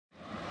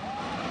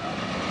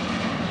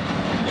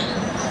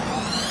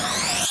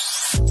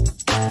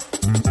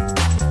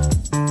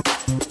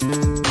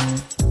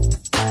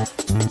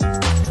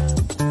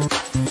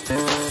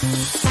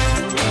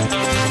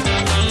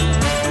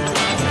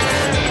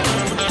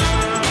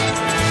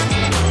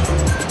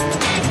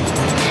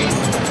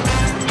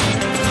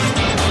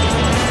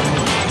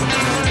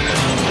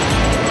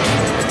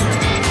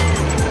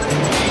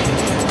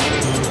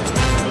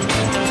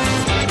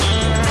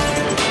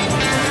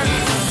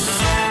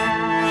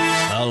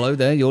Hello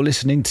there, you're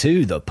listening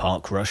to the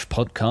Park Rush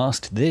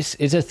podcast. This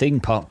is a theme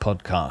park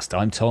podcast.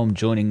 I'm Tom.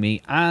 Joining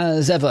me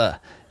as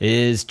ever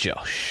is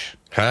Josh.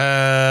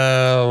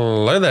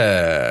 Hello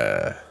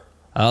there.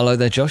 Hello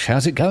there, Josh.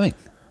 How's it going?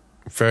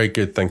 Very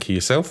good, thank you.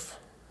 Yourself?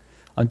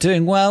 I'm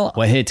doing well.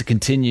 We're here to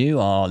continue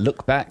our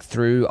look back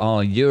through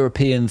our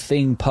European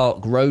theme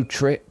park road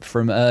trip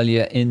from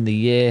earlier in the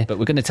year. But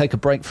we're going to take a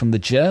break from the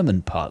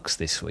German parks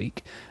this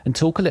week and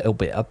talk a little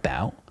bit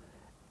about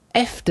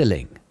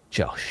Efteling,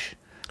 Josh.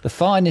 The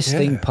finest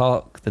theme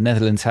park the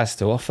Netherlands has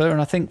to offer,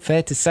 and I think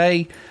fair to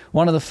say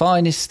one of the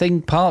finest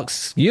theme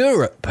parks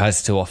Europe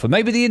has to offer,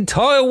 maybe the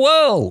entire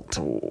world.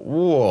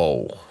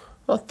 Whoa.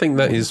 I think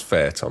that is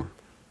fair, Tom.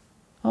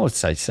 I would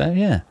say so,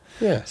 yeah.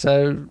 Yeah.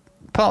 So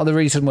part of the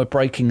reason we're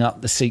breaking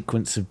up the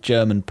sequence of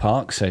German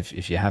parks, so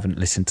if you haven't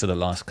listened to the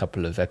last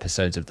couple of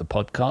episodes of the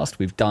podcast,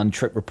 we've done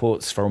trip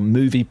reports from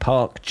Movie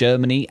Park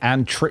Germany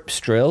and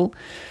Tripsdrill.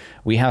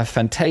 We have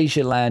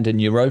Phantasialand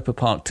and Europa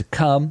Park to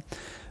come.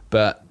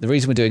 But the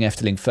reason we're doing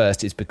Efteling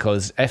first is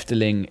because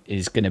Efteling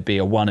is going to be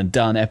a one and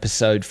done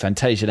episode.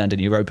 Phantasialand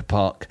and Europa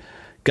Park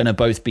going to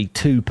both be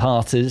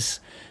two-parters.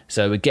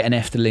 So we're getting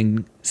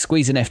Efteling,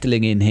 squeezing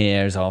Efteling in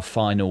here as our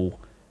final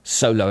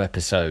solo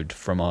episode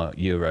from our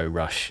Euro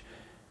Rush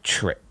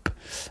trip.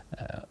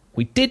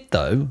 We did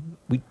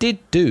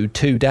do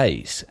 2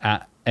 days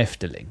at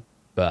Efteling,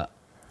 but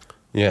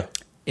yeah,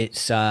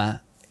 it's an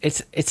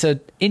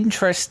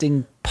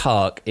interesting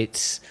park.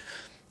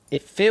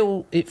 It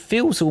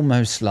feels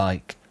almost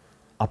like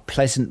a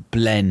pleasant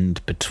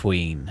blend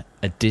between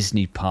a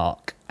Disney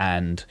park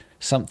and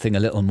something a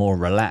little more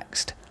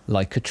relaxed,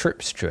 like a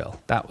Tripsdrill.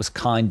 That was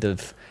kind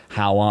of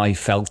how I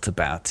felt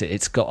about it.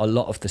 It's got a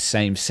lot of the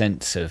same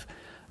sense of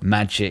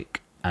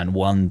magic and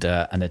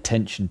wonder and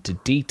attention to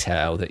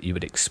detail that you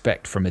would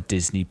expect from a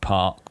Disney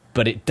park,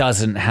 but it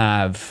doesn't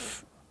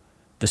have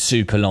the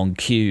super long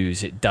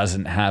queues. It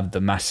doesn't have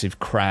the massive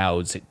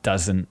crowds. It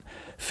doesn't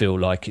feel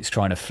like it's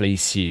trying to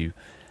fleece you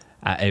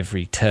at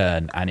every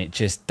turn, and it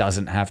just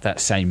doesn't have that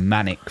same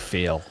manic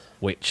feel,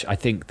 which I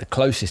think the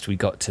closest we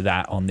got to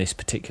that on this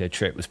particular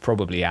trip was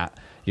probably at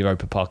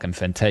Europa Park and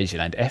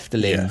Phantasialand.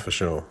 Efteling, yeah, for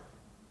sure.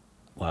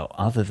 Well,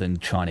 other than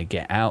trying to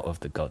get out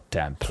of the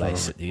goddamn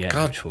place at the end,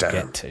 which we'll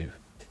get to,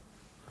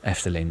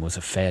 Efteling was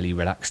a fairly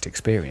relaxed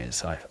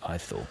experience, I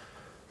thought.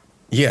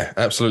 Yeah,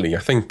 absolutely.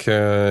 I think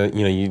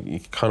you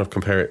kind of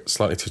compare it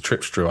slightly to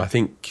Tripsdrill. I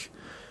think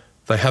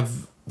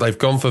they've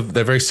gone for,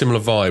 they're very similar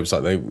vibes.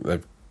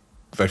 Like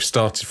they've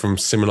started from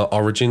similar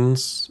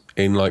origins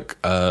in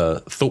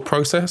thought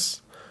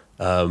process.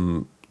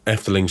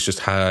 Efteling's just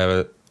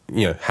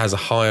has a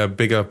higher,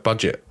 bigger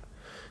budget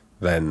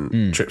than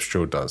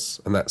Tripsdrill does,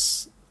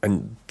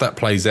 and that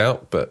plays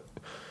out. But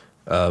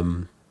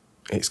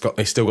it's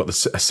still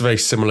got a very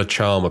similar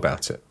charm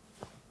about it.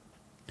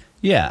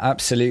 Yeah,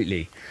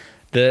 absolutely.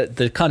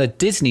 The kind of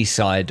Disney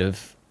side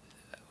of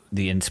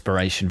the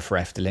inspiration for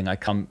Efteling, I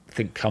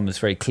think comes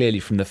very clearly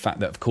from the fact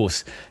that, of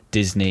course,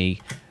 Disney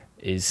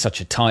is such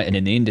a titan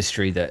in the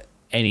industry that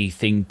any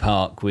theme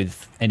park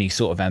with any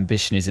sort of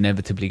ambition is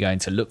inevitably going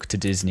to look to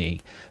Disney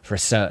for a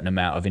certain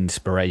amount of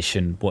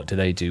inspiration. What do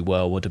they do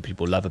well? What do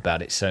people love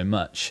about it so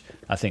much?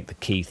 I think the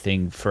key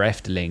thing for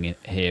Efteling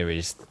here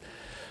is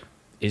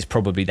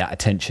probably that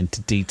attention to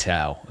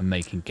detail and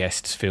making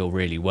guests feel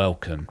really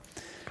welcome.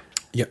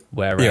 Yeah,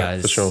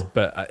 Whereas, for sure.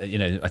 But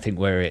I think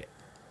where it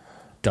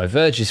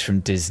diverges from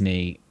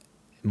Disney,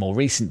 more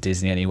recent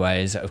Disney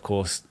anyway, is that, of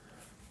course,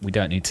 we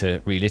don't need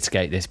to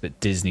relitigate this, but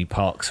Disney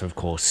parks are, of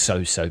course,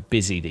 so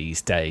busy these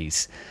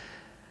days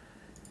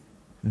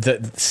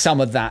that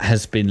some of that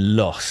has been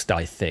lost,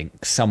 I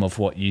think. Some of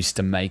what used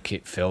to make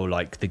it feel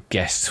like the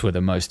guests were the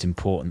most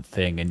important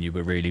thing and you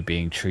were really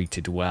being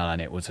treated well,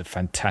 and it was a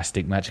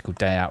fantastic, magical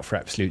day out for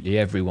absolutely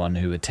everyone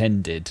who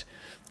attended.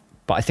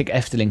 But I think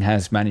Efteling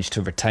has managed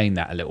to retain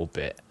that a little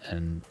bit.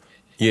 And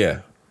yeah,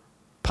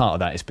 part of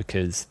that is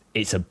because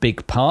it's a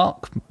big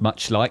park,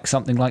 much like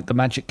something like the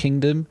Magic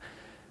Kingdom,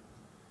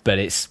 but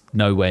it's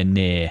nowhere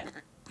near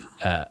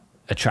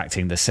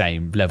attracting the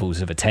same levels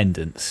of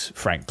attendance,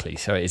 frankly.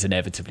 So it is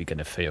inevitably going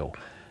to feel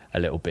a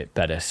little bit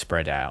better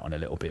spread out and a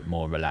little bit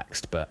more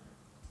relaxed. But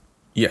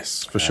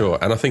yes, for sure.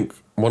 And I think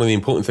one of the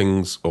important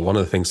things, or one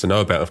of the things to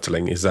know about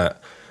Efteling, is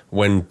that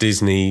when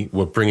Disney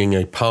were bringing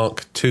a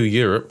park to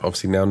Europe,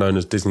 obviously now known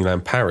as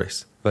Disneyland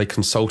Paris, they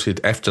consulted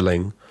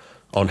Efteling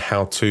on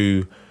how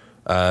to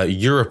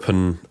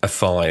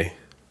Europeanify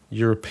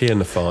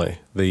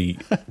the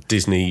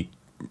Disney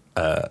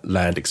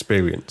land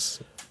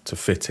experience to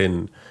fit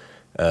in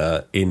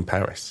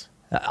Paris.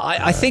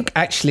 I think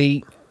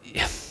actually,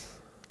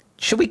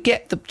 should we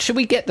get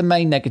the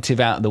main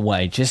negative out of the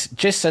way, just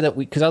so that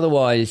because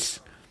otherwise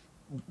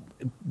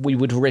we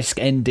would risk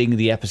ending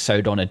the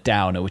episode on a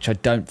downer, which I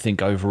don't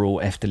think overall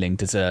Efteling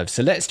deserves.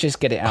 So let's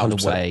just get it out 100%.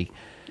 Of the way.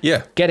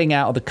 Yeah, getting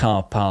out of the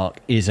car park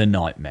is a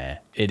nightmare.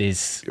 It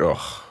is. Ugh.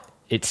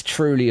 It's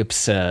truly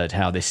absurd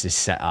how this is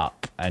set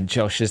up. And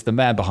Josh, as the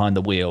man behind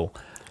the wheel,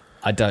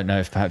 I don't know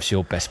if perhaps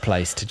you're best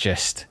placed to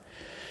just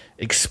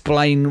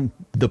explain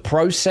the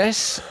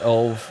process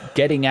of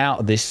getting out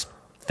of this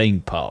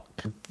theme park.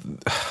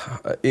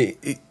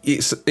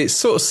 It's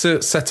sort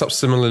of set up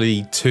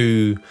similarly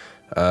to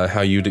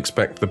how you'd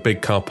expect the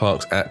big car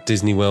parks at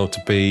Disney World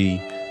to be,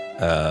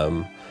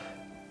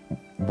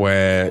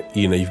 where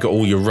you've got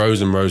all your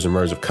rows and rows and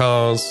rows of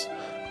cars,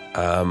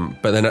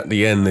 but then at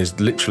the end there's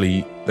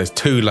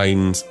 2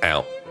 lanes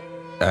out,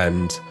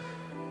 and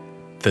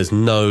there's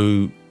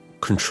no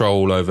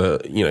control over.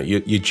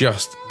 You're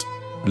just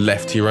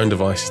left to your own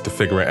devices to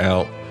figure it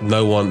out.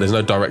 There's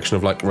no direction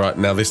of like, right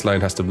now this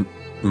lane has to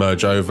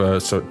merge over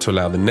so to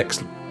allow the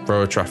next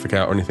row of traffic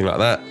out or anything like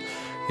that.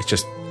 It's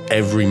just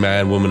every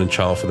man, woman and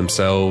child for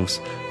themselves.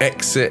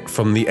 Exit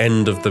from the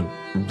end of the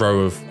row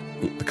of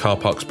the car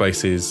park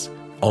spaces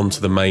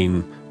onto the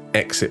main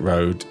exit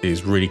road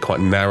is really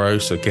quite narrow,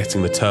 so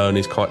getting the turn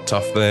is quite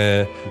tough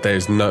there.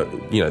 There's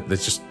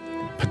just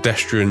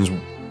pedestrians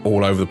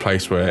all over the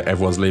place where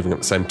everyone's leaving at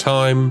the same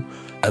time,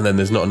 and then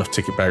there's not enough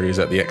ticket barriers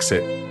at the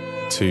exit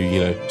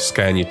to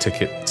scan your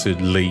ticket to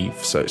leave.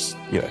 So it's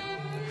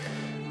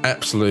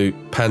absolute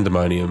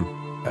pandemonium,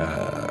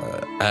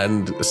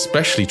 and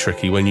especially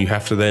tricky when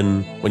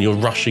you're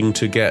rushing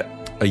to get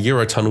a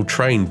Eurotunnel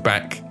train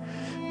back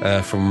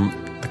from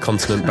the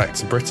continent back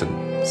to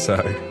Britain. So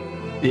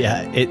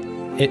yeah,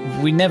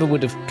 we never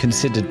would have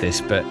considered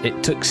this, but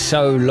it took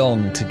so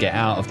long to get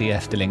out of the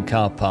Efteling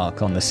car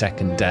park on the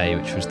second day,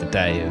 which was the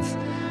day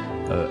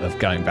of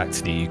going back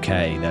to the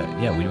UK,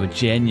 that we were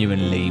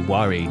genuinely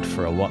worried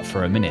for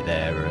a minute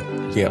there.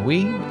 Are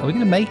we going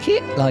to make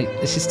it? Like,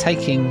 this is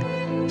taking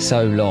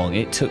so long.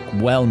 It took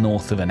well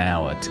north of an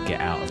hour to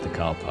get out of the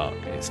car park.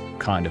 It's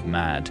kind of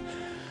mad.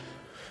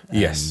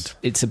 Yes. And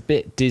it's a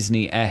bit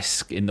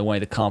Disney-esque in the way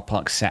the car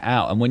park's set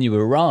out. And when you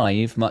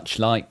arrive, much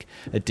like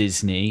a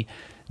Disney,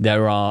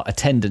 there are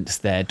attendants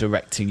there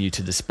directing you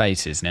to the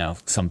spaces. Now,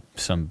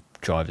 some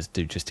drivers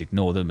do just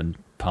ignore them and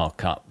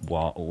park up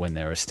when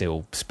there are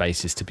still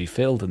spaces to be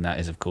filled, and that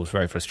is, of course,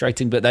 very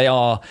frustrating. But they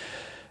are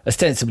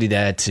ostensibly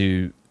there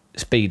to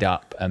speed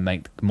up and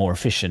make more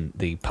efficient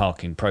the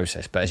parking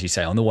process. But as you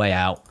say, on the way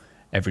out,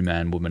 every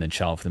man, woman and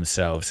child for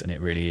themselves, and it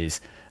really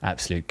is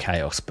absolute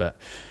chaos. But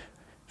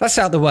that's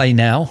out the way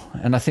now,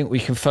 and I think we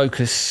can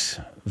focus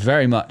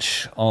very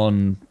much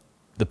on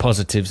the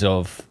positives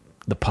of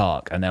the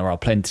park, and there are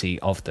plenty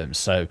of them.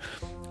 So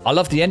I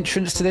love the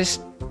entrance to this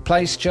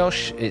place,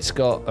 Josh. It's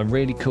got a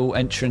really cool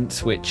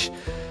entrance which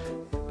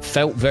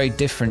felt very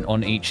different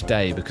on each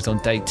day, because on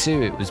day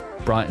 2 it was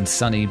bright and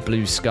sunny,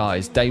 blue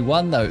skies. Day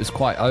 1 though, it was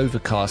quite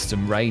overcast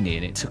and rainy,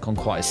 and it took on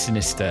quite a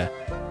sinister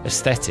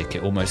aesthetic.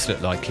 It almost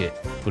looked like it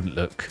wouldn't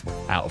look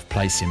out of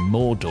place in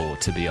Mordor,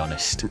 to be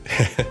honest.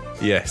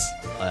 Yes.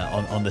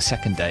 On the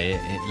second day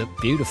it looked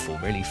beautiful,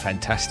 really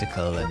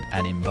fantastical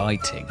and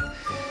inviting.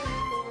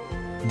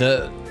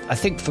 I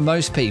think for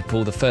most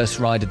people, the first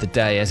ride of the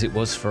day, as it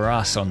was for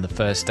us on the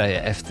first day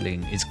at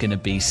Efteling, is going to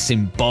be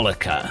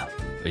Symbolica,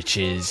 which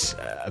is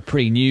a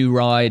pretty new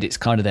ride. It's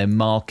kind of their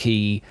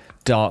marquee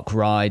dark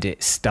ride.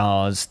 It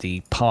stars the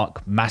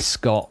park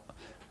mascot.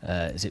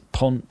 Is it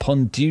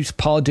Pardus?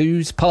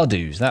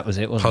 That was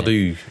it, wasn't it?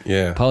 Pardu,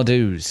 yeah.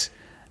 Pardus.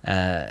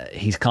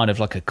 He's kind of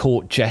like a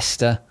court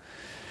jester.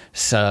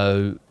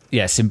 So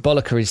yeah,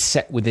 Symbolica is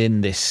set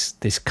within this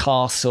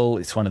castle.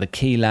 It's one of the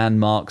key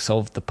landmarks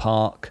of the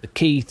park. The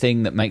key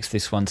thing that makes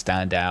this one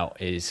stand out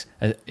is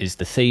the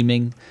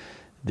theming,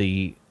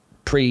 the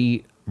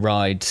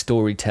pre-ride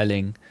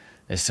storytelling.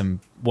 There's some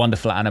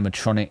wonderful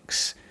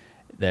animatronics.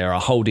 There are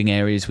holding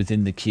areas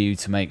within the queue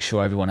to make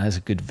sure everyone has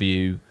a good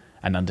view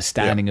and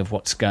understanding of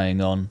what's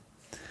going on.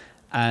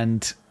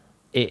 And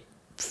it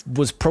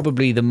was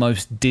probably the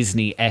most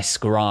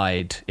Disney-esque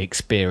ride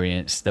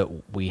experience that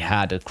we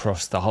had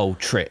across the whole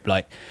trip.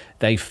 Like,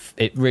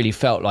 it really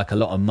felt like a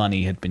lot of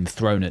money had been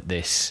thrown at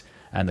this,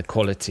 and the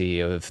quality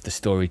of the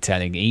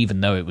storytelling,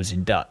 even though it was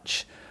in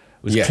Dutch,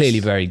 was clearly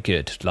very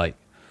good. Like,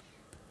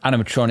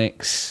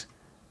 animatronics,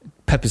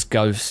 Pepper's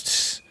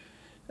Ghosts,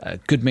 a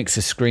good mix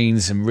of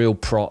screens and real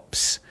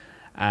props,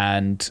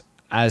 and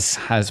as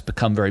has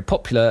become very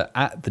popular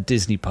at the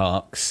Disney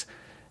parks,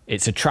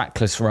 it's a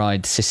trackless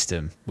ride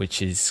system,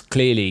 which is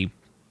clearly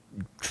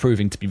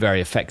proving to be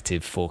very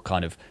effective for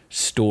kind of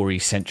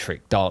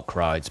story-centric dark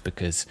rides,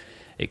 because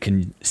it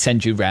can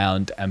send you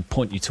round and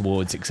point you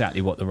towards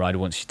exactly what the rider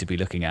wants you to be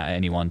looking at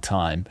any one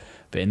time.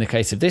 But in the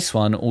case of this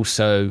one,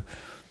 also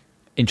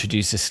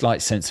introduce a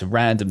slight sense of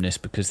randomness,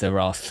 because there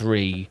are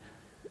 3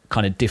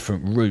 kind of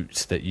different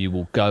routes that you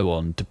will go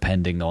on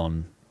depending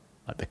on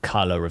like the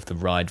colour of the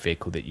ride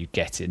vehicle that you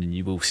get in, and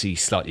you will see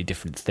slightly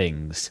different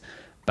things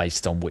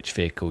based on which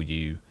vehicle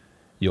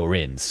you're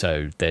in.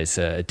 So there's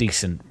a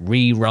decent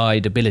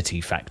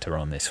re-rideability factor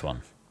on this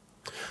one.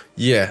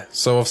 Yeah,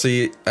 so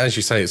obviously, as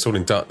you say, it's all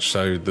in Dutch,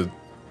 so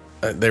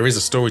there is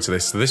a story to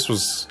this. So this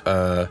is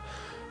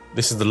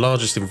the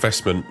largest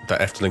investment that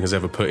Efteling has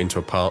ever put into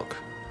a park,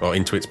 or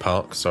into its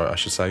park, sorry, I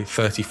should say,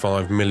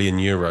 35 million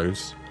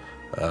euros.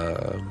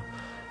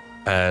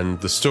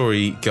 And the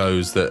story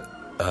goes that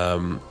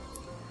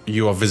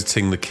you are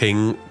visiting the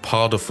King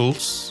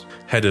Paardefuls,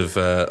 head of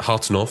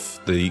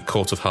Hartenhof, the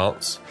Court of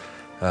Hearts,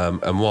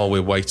 And while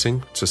we're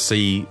waiting to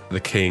see the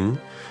king,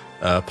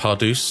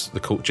 Pardus, the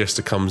court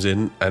jester, comes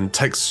in and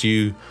takes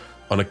you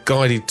on a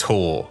guided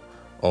tour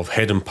of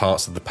hidden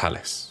parts of the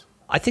palace.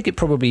 I think it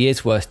probably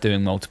is worth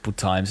doing multiple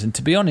times. And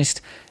to be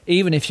honest,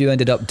 even if you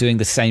ended up doing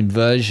the same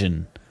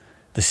version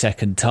the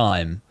second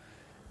time,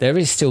 there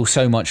is still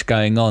so much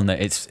going on that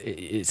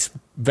it's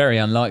very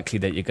unlikely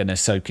that you're going to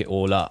soak it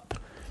all up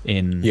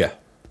in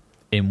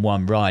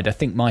one ride. I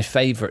think my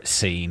favourite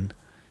scene,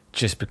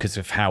 just because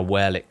of how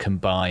well it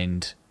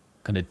combined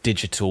kind of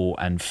digital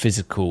and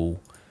physical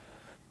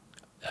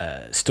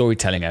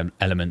storytelling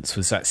elements,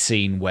 was that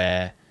scene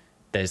where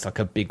there's like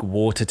a big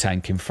water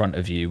tank in front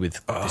of you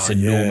with this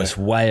enormous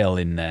whale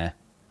in there.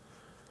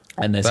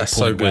 And there's a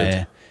point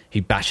where he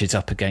bashes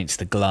up against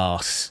the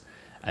glass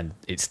and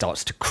it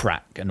starts to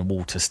crack and the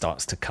water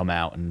starts to come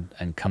out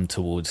and come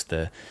towards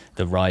the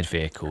ride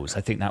vehicles.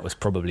 I think that was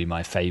probably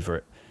my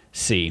favourite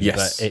scene.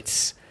 Yes.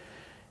 But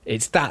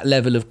it's that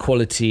level of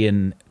quality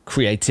and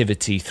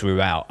creativity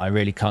throughout. I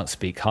really can't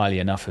speak highly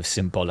enough of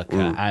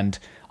Symbolica. And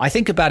I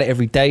think about it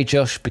every day,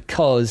 Josh,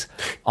 because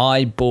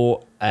I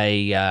bought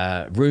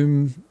a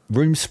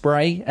room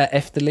spray at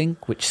Efteling,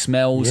 which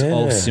smells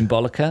of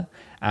Symbolica,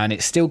 and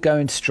it's still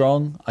going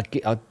strong.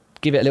 I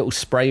give it a little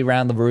spray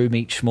around the room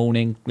each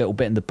morning, a little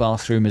bit in the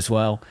bathroom as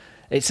well.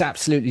 It's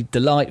absolutely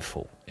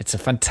delightful. It's a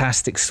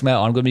fantastic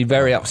smell. I'm going to be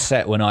very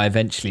upset when I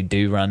eventually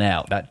do run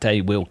out. That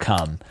day will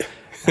come,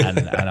 and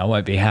I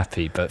won't be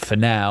happy. But for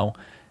now,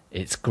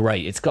 it's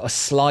great. It's got a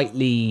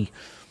slightly...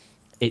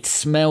 It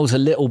smells a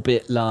little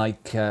bit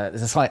like...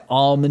 there's a slight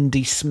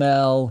almondy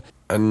smell.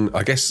 And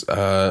I guess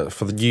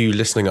for you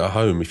listening at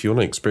home, if you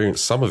want to experience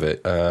some of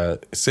it,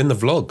 it's in the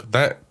vlog.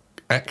 That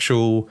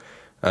actual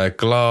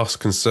glass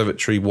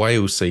conservatory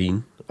whale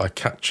scene, I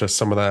capture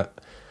some of that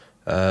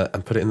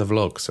and put it in the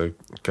vlog. So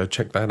go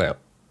check that out.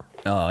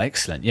 Oh,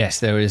 excellent. Yes,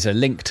 there is a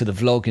link to the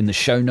vlog in the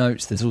show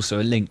notes. There's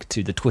also a link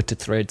to the Twitter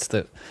threads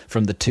that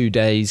from the 2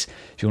 days,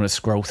 if you want to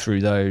scroll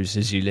through those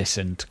as you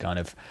listen to kind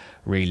of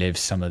relive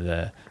some of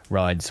the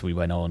rides we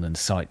went on and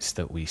sites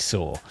that we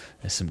saw.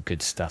 There's some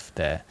good stuff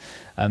there.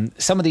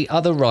 Some of the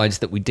other rides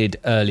that we did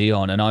early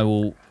on, and I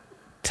will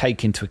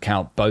take into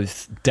account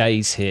both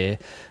days here,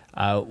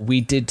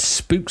 we did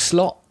Spook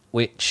Slot,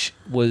 which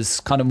was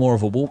kind of more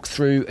of a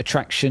walkthrough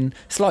attraction,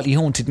 slightly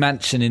Haunted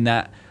Mansion in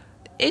that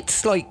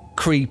it's like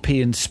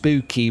creepy and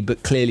spooky,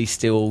 but clearly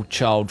still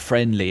child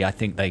friendly. I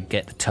think they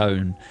get the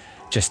tone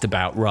just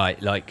about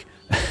right. Like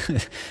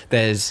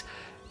there's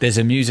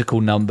a musical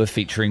number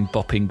featuring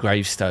bopping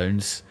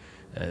gravestones.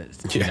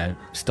 You know,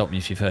 stop me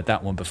if you've heard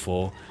that one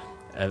before.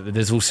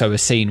 There's also a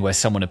scene where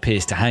someone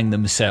appears to hang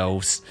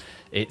themselves.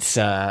 It's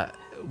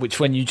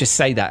which, when you just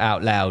say that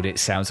out loud, it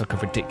sounds like a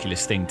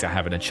ridiculous thing to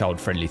have in a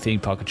child-friendly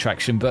theme park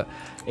attraction, but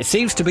it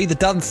seems to be the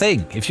done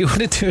thing. If you want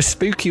to do a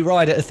spooky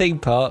ride at a theme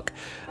park,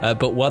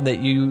 but one that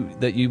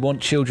you want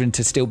children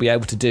to still be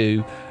able to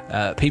do,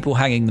 people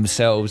hanging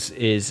themselves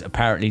is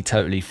apparently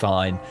totally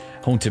fine.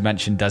 Haunted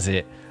Mansion does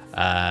it.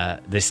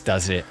 This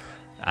does it.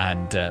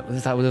 And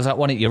was that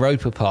one at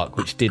Europa Park,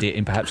 which did it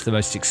in perhaps the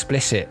most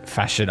explicit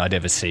fashion I'd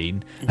ever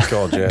seen.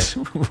 God, yeah.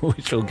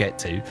 Which we'll get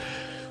to.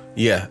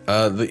 Yeah,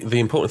 the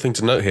important thing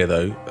to note here,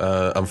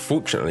 though,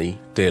 unfortunately,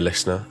 dear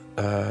listener,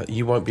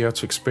 you won't be able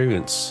to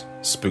experience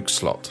Spook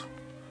Slot.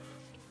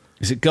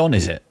 Is it gone,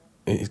 is it?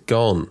 It is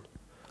gone.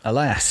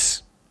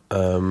 Alas.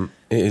 It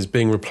is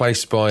being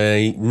replaced by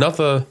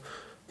another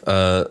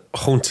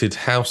haunted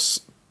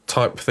house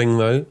type thing,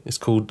 though. It's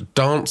called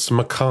Dance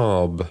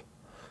Macabre.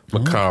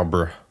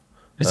 Macabre.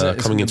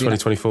 Coming in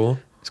 2024.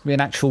 It's going to be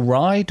an actual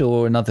ride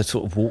or another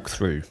sort of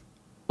walkthrough?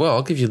 Well,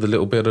 I'll give you the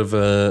little bit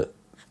of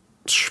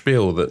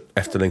spiel that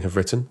Efteling have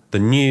written. The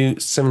new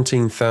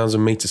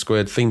 17,000 metre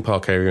squared theme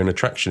park area and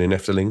attraction in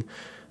Efteling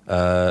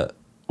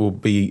will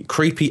be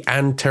creepy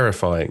and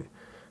terrifying.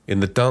 In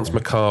the Dance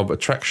Macabre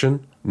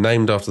attraction,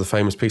 named after the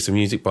famous piece of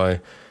music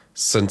by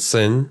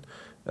Saint-Saëns,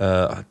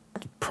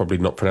 probably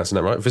not pronouncing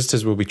that right,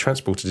 visitors will be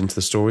transported into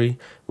the story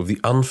with the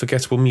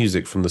unforgettable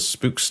music from the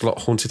Spook Slot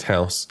haunted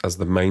house as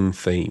the main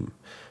theme.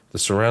 The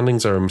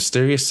surroundings are a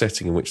mysterious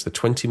setting in which the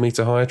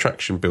 20-metre high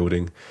attraction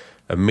building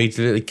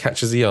immediately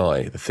catches the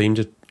eye. The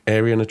themed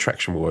area and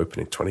attraction will open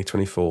in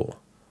 2024.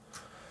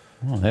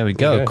 Well, there we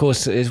go. Of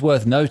course, it's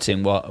worth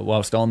noting,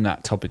 whilst on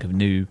that topic of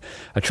new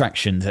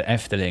attractions at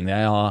Efteling,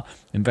 they are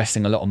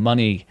investing a lot of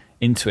money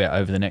into it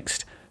over the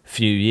next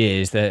few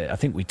years. I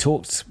think we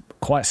talked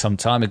quite some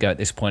time ago at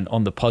this point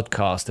on the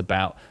podcast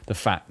about the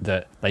fact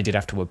that they did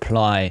have to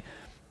apply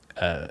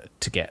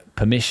to get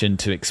permission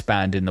to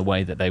expand in the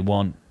way that they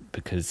want,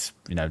 because,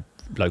 you know,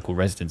 local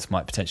residents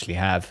might potentially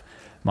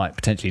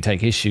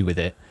take issue with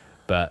it.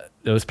 But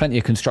there was plenty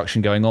of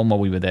construction going on while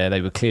we were there.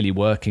 They were clearly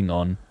working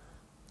on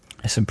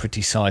some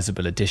pretty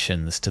sizable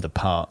additions to the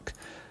park.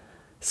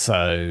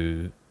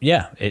 So,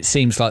 yeah, it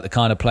seems like the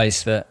kind of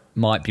place that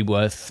might be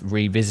worth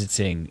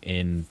revisiting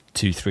in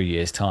 2-3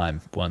 years'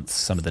 time once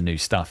some of the new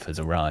stuff has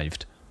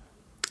arrived.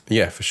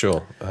 Yeah, for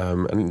sure.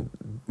 And,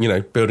 you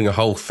know, building a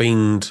whole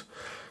themed,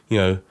 you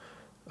know,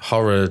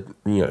 horror,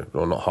 you know,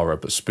 or not horror,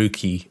 but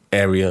spooky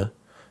area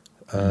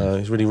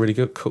It's really, really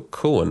good,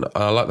 cool, and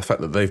I like the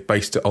fact that they've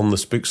based it on the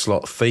Spook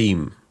Slot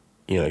theme.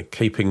 You know,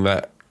 keeping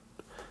that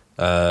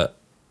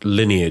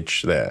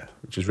lineage there,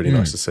 which is really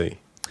nice to see.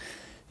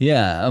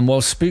 Yeah, and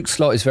while Spook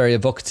Slot is very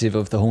evocative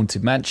of the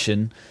Haunted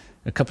Mansion,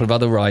 a couple of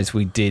other rides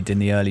we did in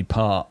the early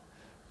part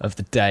of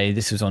the day,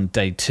 this was on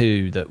day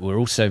 2, that were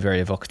also very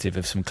evocative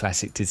of some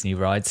classic Disney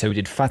rides. So we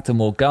did Fata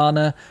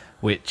Morgana,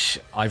 which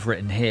I've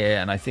written here,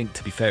 and I think,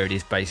 to be fair, it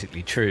is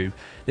basically true.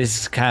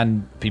 This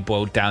can be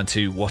boiled down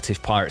to what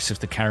if Pirates of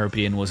the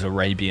Caribbean was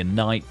Arabian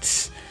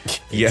Nights.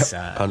 Yep,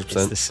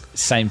 100%. It's the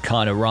same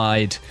kind of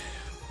ride,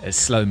 a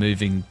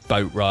slow-moving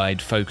boat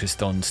ride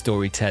focused on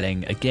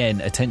storytelling.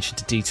 Again, attention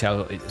to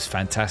detail is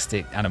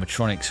fantastic.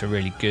 Animatronics are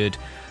really good.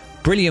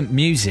 Brilliant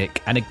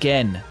music, and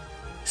again,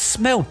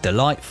 smelled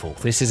delightful.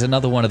 This is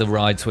another one of the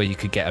rides where you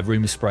could get a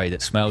room spray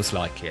that smells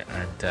like it,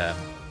 and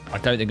I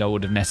don't think I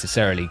would have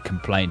necessarily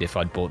complained if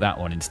I'd bought that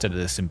one instead of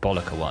the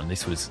Symbolica one.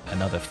 This was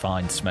another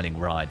fine smelling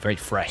ride, very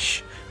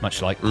fresh,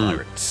 much like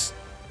Pirates.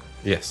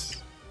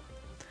 Yes.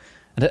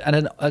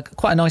 And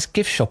quite a nice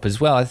gift shop as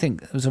well. I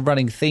think there was a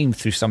running theme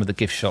through some of the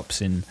gift shops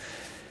in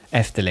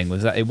Efteling,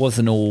 was that it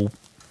wasn't all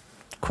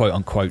quote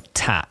unquote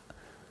tat.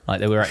 Like,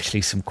 there were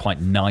actually some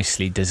quite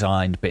nicely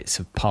designed bits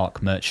of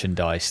park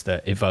merchandise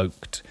that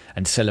evoked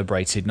and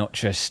celebrated not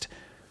just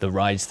the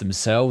rides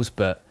themselves,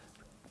 but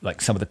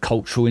like some of the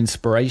cultural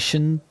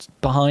inspiration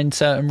behind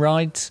certain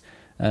rides.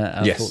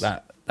 I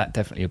thought that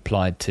definitely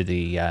applied to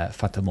the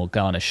Fata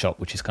Morgana shop,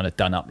 which is kind of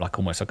done up like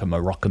almost like a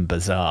Moroccan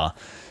bazaar.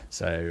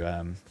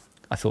 So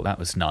I thought that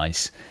was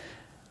nice.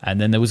 And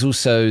then there was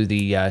also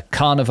the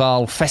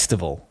Carnival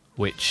Festival,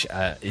 which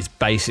is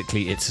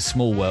basically, it's a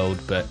small world,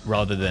 but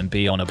rather than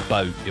be on a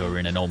boat, you're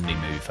in an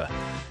Omnimover.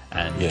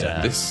 And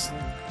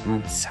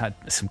it's had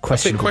some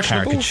questionable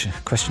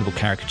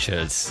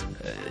caricatures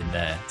in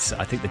there. So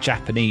I think the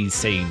Japanese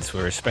scenes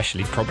were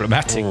especially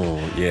problematic,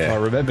 if I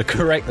remember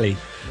correctly.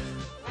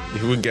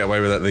 You wouldn't get away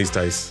with that these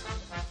days.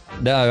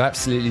 No,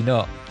 absolutely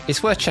not.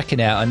 It's worth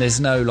checking out, and there's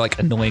no like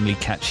annoyingly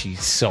catchy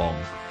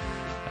song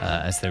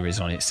as there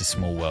is on It's a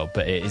Small World,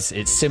 but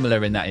it's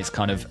similar in that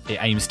it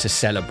aims to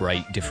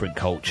celebrate different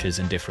cultures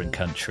and different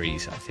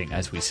countries. I think,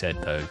 as we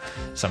said though,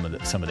 some of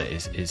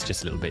it is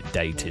just a little bit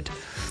dated.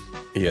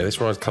 Yeah,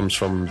 this ride comes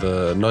from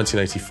the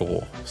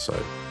 1984,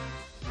 so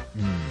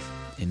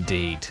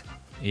indeed.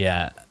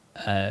 Yeah,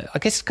 I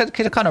guess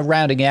kind of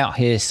rounding out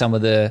here some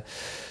of the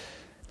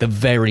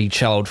very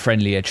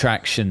child-friendly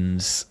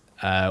attractions.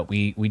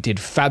 We did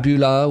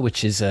Fabula,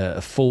 which is a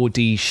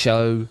 4D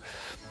show.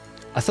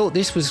 I thought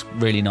this was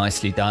really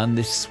nicely done.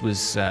 This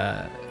was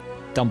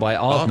done by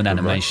Aardman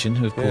Animation,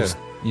 who, of course,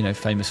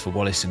 famous for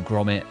Wallace and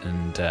Gromit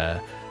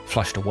and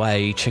Flushed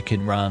Away,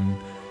 Chicken Run,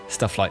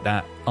 stuff like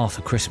that.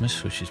 Arthur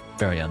Christmas, which is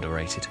very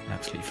underrated.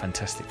 Absolutely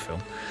fantastic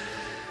film.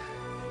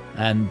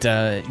 And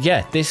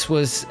this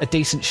was a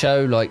decent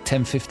show, like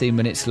 10-15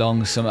 minutes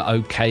long, some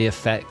okay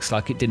effects.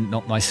 Like, it didn't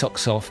knock my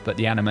socks off, but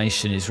the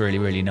animation is really,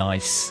 really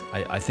nice.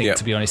 I think,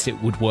 to be honest,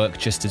 it would work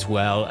just as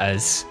well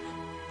as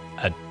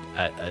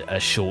a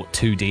short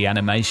 2D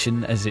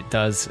animation as it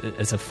does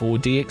as a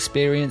 4D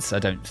experience. I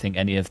don't think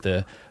any of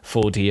the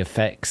 4D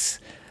effects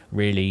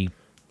really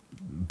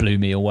blew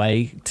me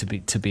away, to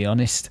be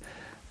honest.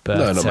 But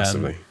no, not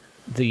massively.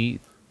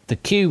 The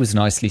queue was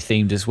nicely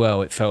themed as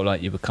well. It felt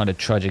like you were kind of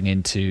trudging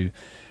into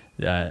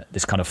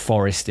this kind of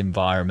forest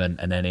environment,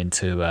 and then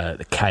into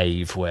the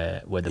cave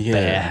where the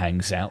bear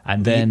hangs out.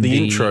 And then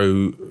the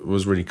intro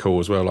was really cool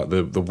as well. Like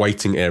the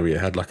waiting area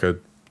had like a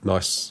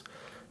nice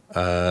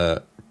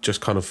just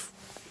kind of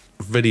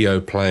video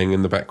playing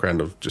in the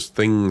background of just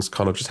things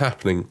kind of just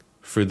happening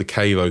through the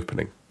cave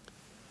opening.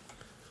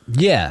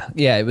 Yeah,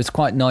 it was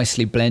quite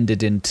nicely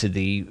blended into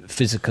the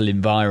physical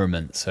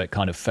environment, so it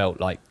kind of felt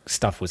like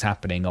stuff was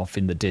happening off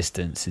in the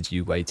distance as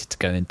you waited to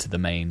go into the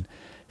main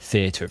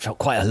theatre. It felt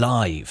quite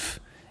alive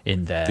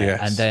in there.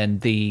 Yes. And then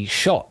the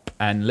shop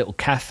and little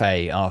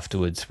cafe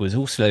afterwards was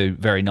also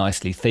very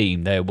nicely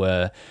themed. There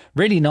were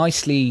really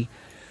nicely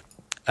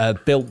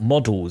built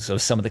models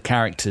of some of the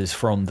characters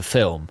from the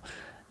film,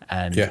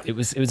 and it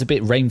was a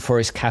bit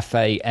Rainforest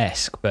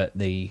Cafe-esque, but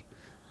the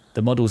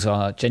models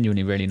are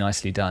genuinely really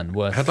nicely done.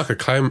 It had like a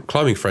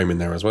climbing frame in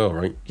there as well,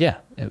 right? Yeah,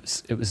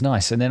 it was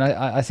nice. And then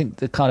I think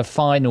the kind of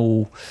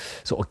final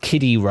sort of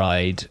kiddie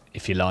ride,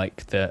 if you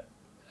like, that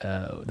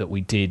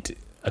we did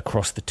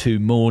across the 2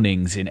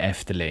 mornings in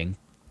Efteling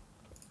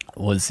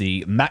was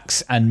the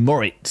Max and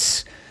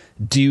Moritz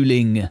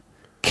Dueling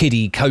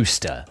Kiddie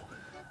Coaster,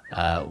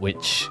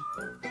 which,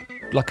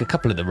 like a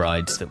couple of the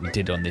rides that we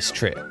did on this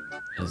trip,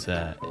 is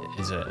a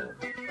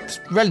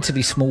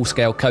relatively small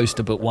scale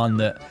coaster, but one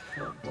that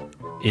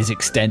is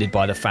extended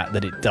by the fact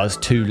that it does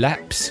 2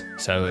 laps.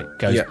 So it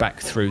goes back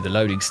through the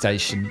loading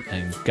station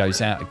and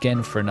goes out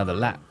again for another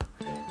lap.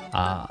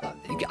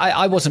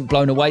 I wasn't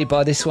blown away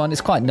by this one.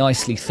 It's quite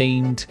nicely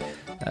themed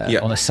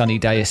on a sunny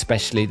day,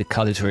 especially. The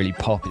colours really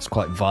pop. It's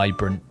quite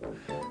vibrant.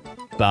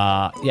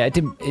 But yeah, it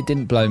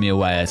didn't blow me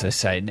away, as I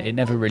say. It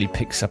never really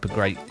picks up a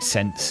great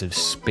sense of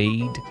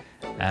speed,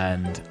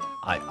 and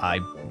I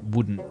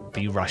wouldn't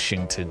be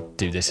rushing to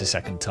do this a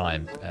second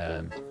time,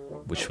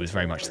 which was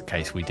very much the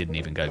case. We didn't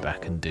even go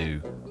back and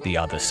do the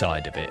other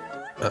side of it.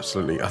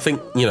 Absolutely. I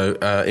think,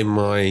 in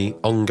my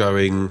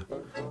ongoing,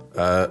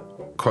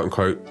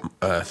 quote-unquote,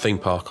 theme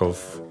park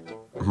of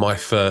my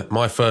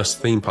first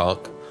theme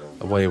park,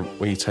 where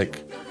you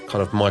take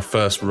kind of my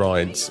first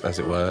rides, as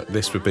it were,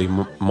 this would be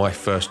my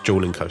first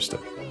dueling coaster,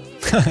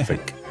 I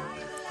think.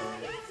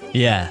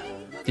 Yeah,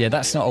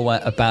 that's not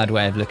a bad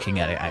way of looking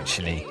at it,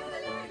 actually.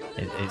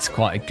 It's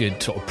quite a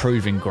good sort of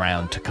proving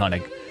ground to kind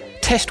of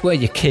test where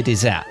your kid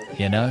is at,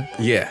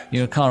 Yeah.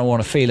 You kind of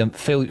want to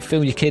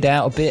feel your kid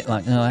out a bit,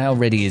 like, oh, how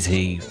ready is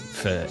he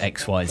for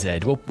X, Y, Z?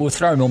 We'll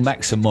throw him on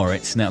Max and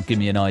Moritz, and that'll give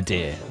me an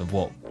idea of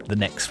what the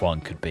next one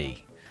could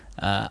be.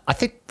 I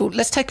think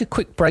let's take a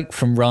quick break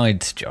from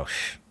rides,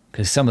 Josh,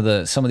 because some of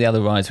the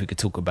other rides we could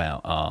talk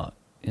about are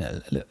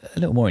a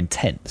little more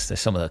intense. There's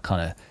some of the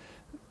kind of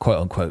quote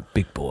unquote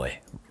big boy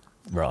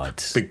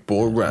rides. Big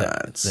boy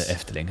rides that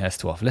Efteling has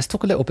to offer. Let's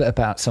talk a little bit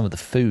about some of the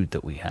food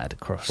that we had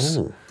across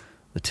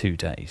the 2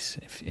 days,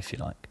 if you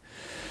like.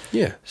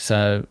 Yeah.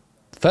 So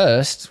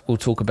first, we'll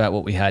talk about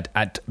what we had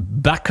at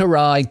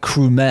Bäckerei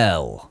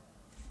Krumel.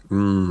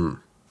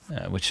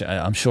 Which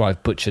I'm sure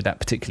I've butchered that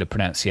particular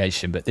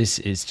pronunciation, but this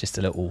is just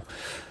a little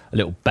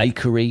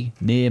bakery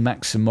near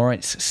Max and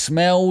Moritz.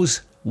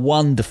 Smells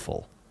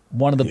wonderful.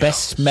 One of the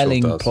best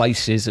smelling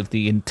places of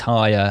the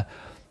entire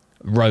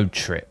road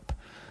trip.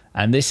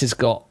 And this has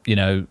got,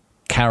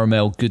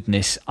 caramel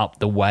goodness up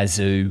the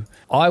wazoo.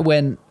 I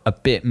went a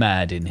bit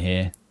mad in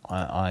here.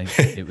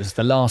 It was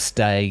the last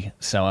day,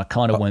 so I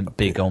kind of went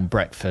big on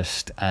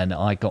breakfast, and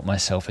I got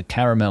myself a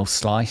caramel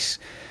slice,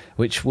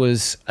 which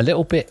was a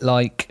little bit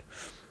like...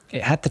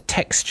 It had the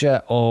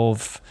texture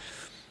of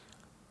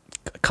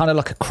kind of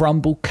like a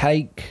crumble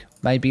cake,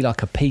 maybe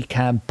like a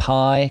pecan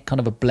pie,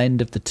 kind of a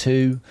blend of the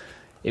two.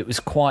 It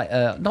was quite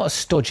not a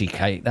stodgy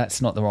cake.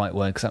 That's not the right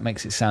word because that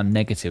makes it sound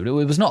negative. It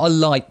was not a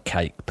light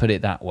cake, put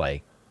it that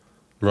way.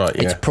 Right,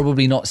 yeah. It's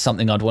probably not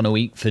something I'd want to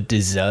eat for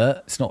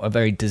dessert. It's not a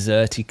very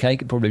desserty cake.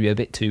 It'd probably be a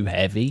bit too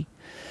heavy.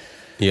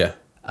 Yeah.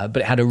 But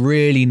it had a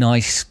really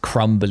nice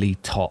crumbly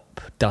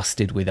top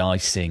dusted with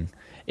icing.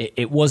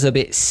 It was a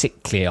bit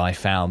sickly, I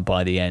found,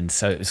 by the end.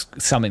 So it was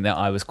something that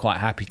I was quite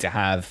happy to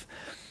have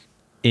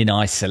in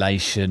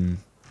isolation,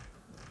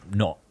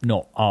 not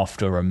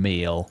after a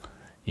meal,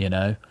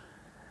 And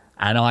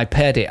I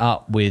paired it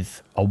up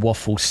with a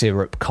waffle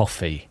syrup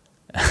coffee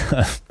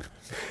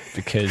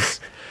because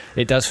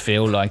it does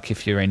feel like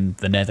if you're in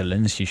the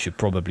Netherlands, you should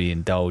probably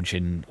indulge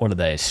in, what are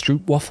they, a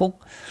stroopwafel?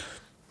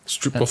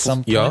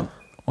 Stroopwafel, yeah.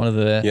 One of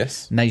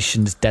the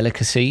nation's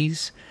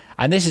delicacies.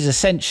 And this is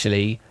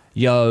essentially,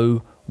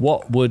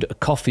 what would a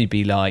coffee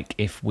be like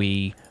if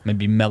we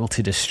maybe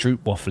melted a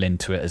stroopwafel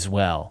into it as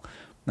well?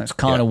 That's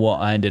kind of what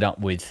I ended up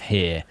with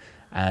here.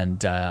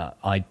 And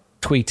I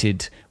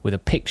tweeted with a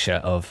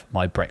picture of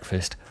my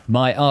breakfast,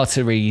 my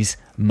arteries.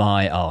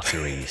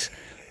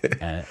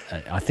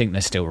 I think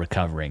they're still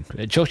recovering.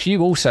 Josh,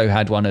 you also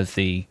had one of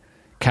the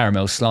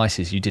caramel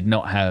slices. You did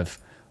not have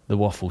the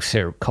waffle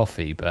syrup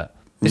coffee, but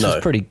this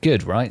was pretty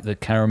good, right? The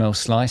caramel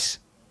slice?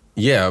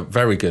 Yeah,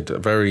 very good.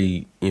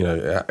 Very,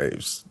 it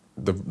was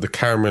the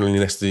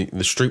carameliness, the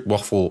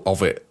stroopwafel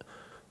of it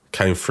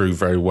came through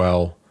very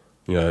well.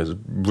 It was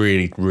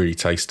really, really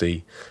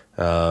tasty.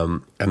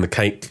 And the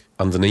cake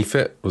underneath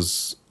it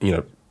was,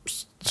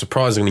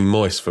 surprisingly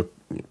moist for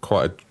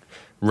quite a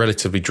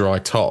relatively dry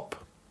top.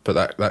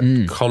 But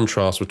that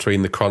contrast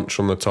between the crunch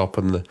on the top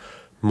and the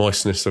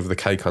moistness of the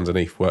cake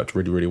underneath worked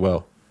really, really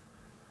well.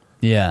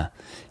 Yeah.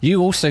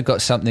 You also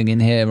got something in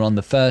here on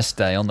the first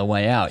day on the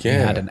way out. Yeah.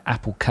 You had an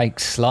apple cake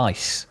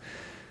slice.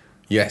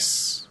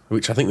 Yes,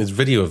 which I think there's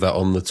video of that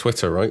on the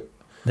Twitter, right?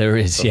 There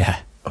is,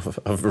 of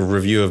a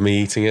review of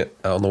me eating it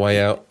on the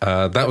way out.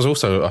 That was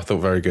also, I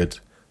thought, very good.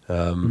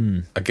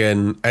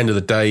 Again, end of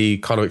the day, you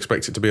kind of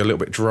expect it to be a little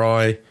bit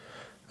dry,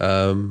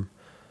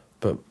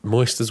 but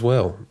moist as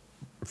well.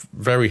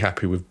 Very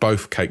happy with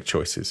both cake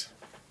choices.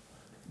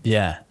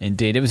 Yeah,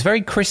 indeed. It was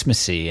very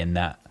Christmassy in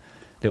that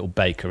little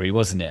bakery,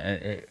 wasn't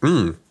it?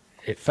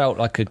 It felt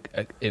like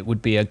it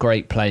would be a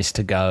great place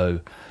to go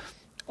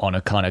on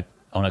a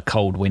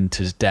cold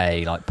winter's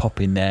day, like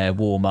pop in there,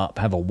 warm up,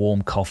 have a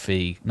warm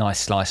coffee, nice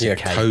slice of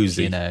cake.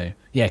 Cozy.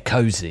 Yeah,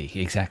 cozy.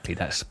 Exactly.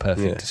 That's the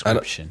perfect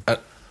description.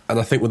 And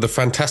I think with the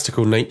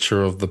fantastical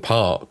nature of the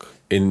park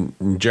in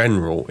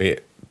general,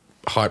 it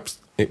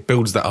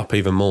builds that up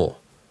even more.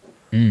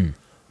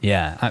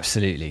 Yeah,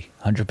 absolutely.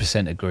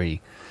 100%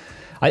 agree.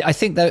 I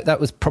think that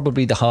was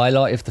probably the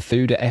highlight of the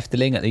food at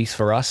Efteling, at least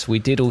for us. We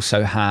did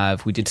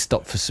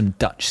stop for some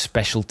Dutch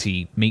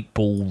specialty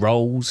meatball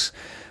rolls,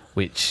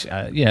 which,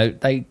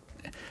 they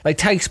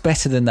taste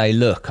better than they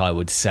look, I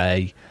would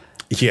say.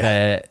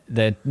 Yeah.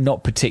 They're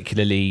not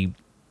particularly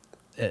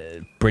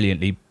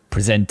brilliantly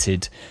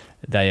presented.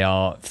 They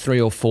are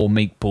 3 or 4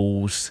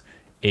 meatballs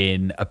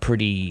in a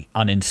pretty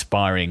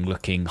uninspiring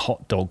looking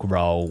hot dog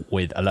roll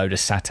with a load of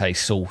satay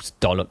sauce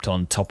dolloped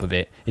on top of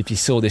it. If you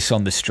saw this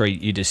on the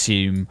street, you'd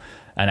assume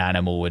an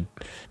animal had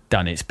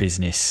done its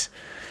business.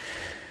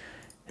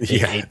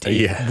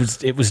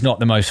 It was not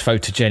the most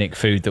photogenic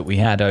food that we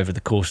had over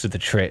the course of the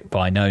trip,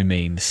 by no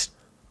means.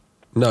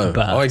 No,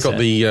 but I got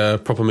the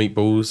proper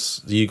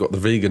meatballs. You got the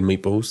vegan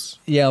meatballs.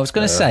 Yeah, I was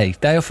going to say,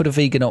 they offered a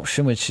vegan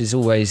option, which is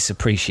always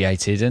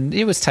appreciated, and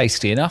it was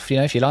tasty enough. You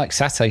know, if you like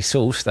satay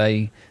sauce,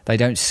 they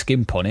don't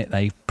skimp on it.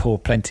 They pour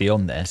plenty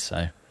on there,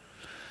 so...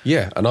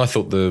 Yeah, and I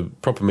thought the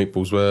proper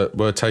meatballs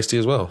were tasty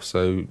as well,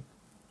 so I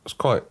was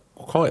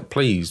quite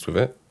pleased with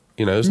it.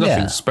 You know, there's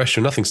nothing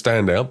special, nothing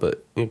standout,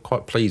 but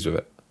quite pleased with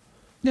it.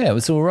 Yeah, it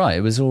was all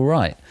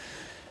right.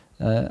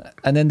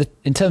 And then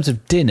in terms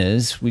of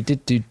dinners, we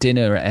did do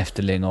dinner at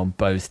Efteling on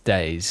both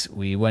days.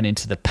 We went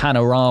into the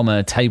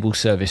Panorama table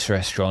service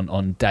restaurant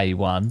on day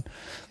one,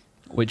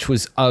 which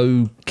was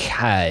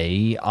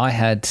okay. I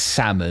had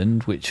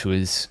salmon, which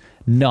was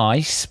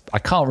nice. I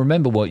can't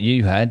remember what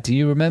you had. Do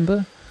you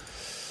remember?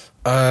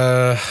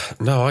 No,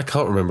 I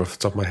can't remember off the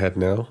top of my head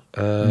now.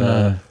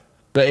 No.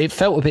 But it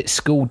felt a bit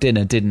school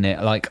dinner, didn't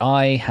it? Like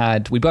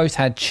we both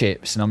had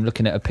chips, and I'm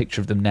looking at a picture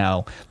of them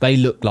now. They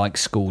look like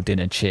school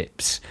dinner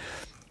chips.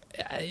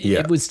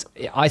 Yeah.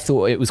 I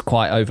thought it was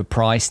quite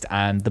overpriced,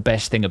 and the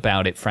best thing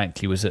about it,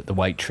 frankly, was that the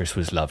waitress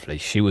was lovely.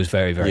 She was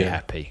very, very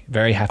happy.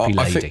 Very happy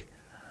lady.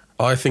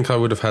 I think I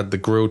would have had the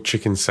grilled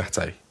chicken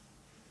satay.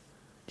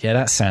 Yeah,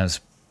 that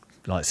sounds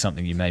like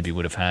something you maybe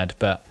would have had,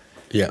 but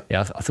yeah,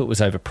 I thought it was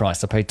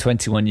overpriced. I paid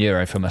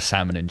 €21 for my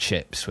salmon and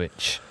chips,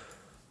 which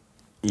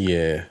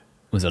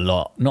was a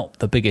lot. Not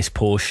the biggest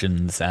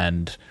portions,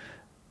 and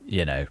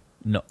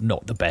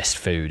not the best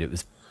food.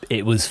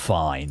 It was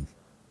fine.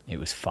 It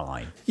was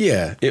fine.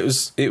 Yeah, it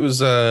was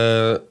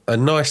a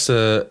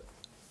nicer,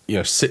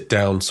 sit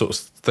down sort of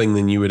thing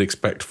than you would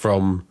expect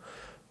from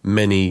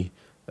many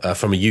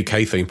from a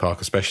UK theme park,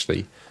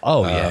 especially.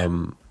 Oh yeah.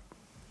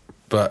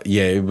 But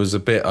yeah, it was a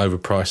bit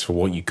overpriced for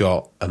what you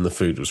got, and the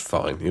food was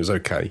fine. It was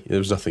okay. There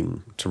was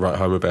nothing to write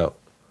home about.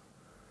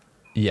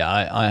 Yeah,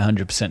 I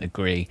 100%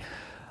 agree.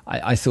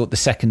 I thought the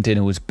second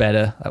dinner was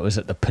better. That was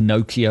at the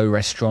Pinocchio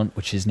restaurant,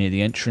 which is near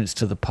the entrance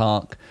to the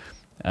park.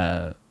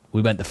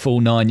 We went the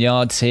full 9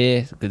 yards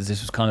here because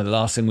this was kind of the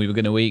last thing we were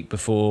going to eat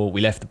before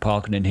we left the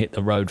park and then hit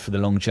the road for the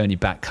long journey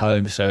back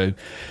home. So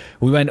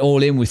we went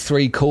all in with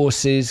 3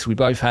 courses. We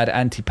both had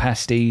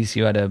antipasties.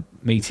 You had a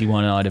meaty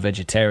one, I had a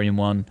vegetarian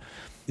one.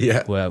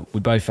 Yeah. Where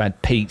we both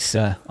had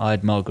pizza. I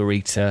had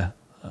margarita.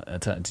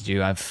 Did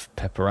you have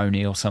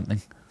pepperoni or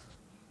something?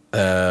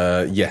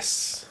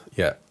 Yes.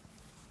 Yeah.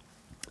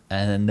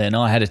 And then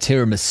I had a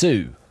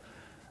tiramisu,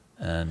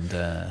 and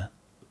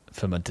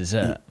for my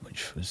dessert,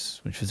 which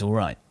was all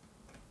right.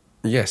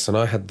 Yes, and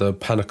I had the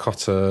panna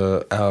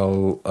cotta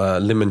al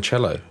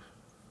limoncello.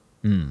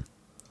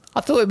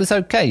 I thought it was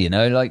okay,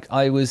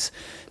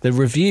 the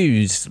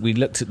reviews, we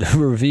looked at the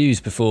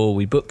reviews before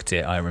we booked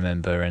it, I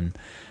remember, and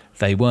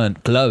they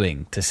weren't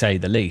glowing, to say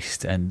the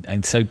least.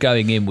 And so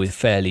going in with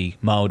fairly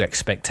mild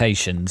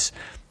expectations,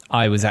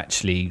 I was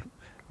actually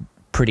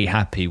pretty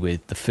happy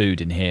with the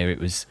food in here. It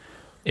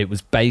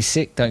was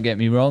basic, don't get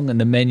me wrong, and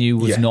the menu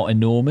was not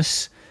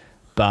enormous.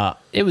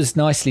 But it was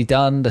nicely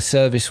done. The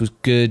service was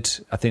good.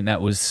 I think that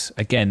was,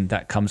 again,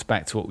 that comes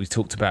back to what we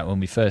talked about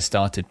when we first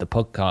started the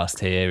podcast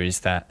here,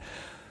 is that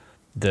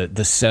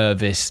the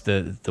service,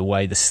 the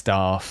way the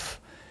staff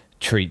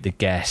treat the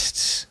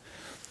guests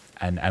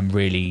and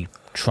really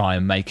try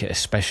and make it a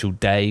special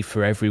day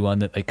for everyone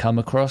that they come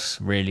across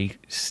really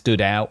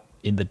stood out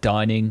in the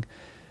dining.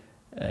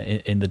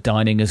 In the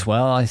dining as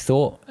well, I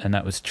thought, and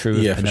that was true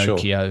of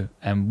Pinocchio. Sure.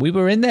 And we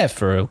were in there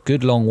for a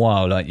good long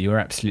while. Like, you were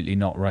absolutely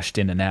not rushed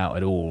in and out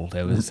at all.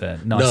 There was a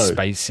nice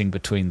spacing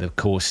between the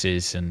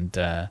courses, and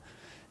I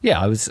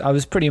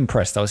was pretty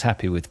impressed. I was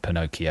happy with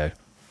Pinocchio.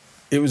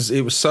 It was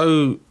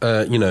so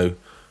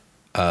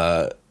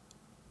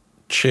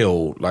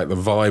chill. Like, the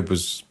vibe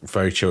was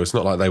very chill. It's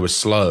not like they were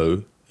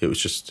slow. It was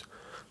just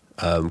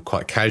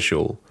quite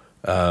casual.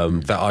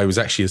 That I was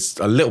actually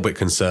a little bit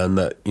concerned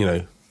that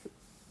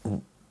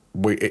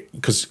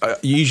because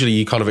usually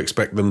you kind of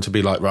expect them to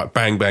be like, right,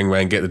 bang, bang,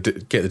 bang, get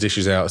the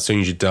dishes out as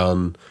soon as you're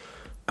done,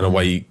 and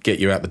away get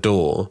you out the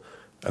door,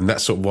 and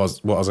that sort of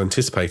was what I was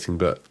anticipating.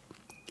 But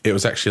it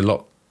was actually a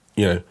lot,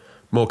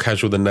 more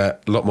casual than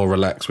that, a lot more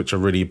relaxed, which I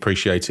really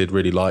appreciated,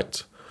 really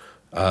liked,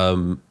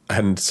 and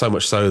so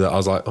much so that I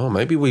was like, oh,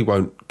 maybe we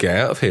won't get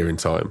out of here in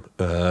time.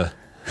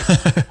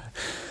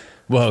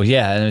 Well,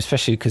 yeah, and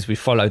especially because we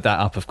followed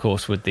that up, of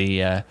course, with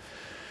the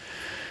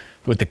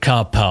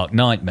car park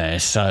nightmare.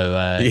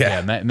 So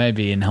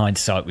maybe in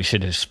hindsight we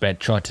should have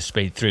tried to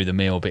speed through the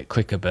meal a bit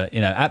quicker. But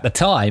at the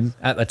time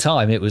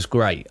it was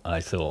great.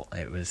 I thought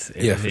it was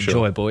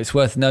enjoyable. Sure. It's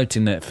worth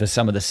noting that for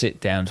some of the sit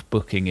downs,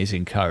 booking is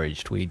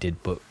encouraged. We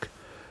did book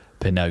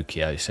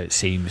Pinocchio, so it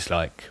seems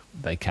like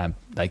they can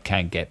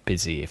get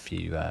busy if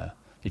you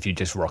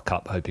just rock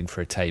up hoping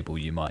for a table,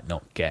 you might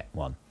not get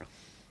one.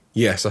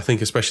 Yes, I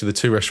think especially the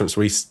 2 restaurants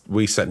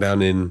we sat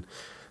down in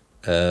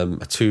are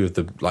 2 of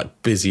the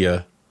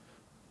busier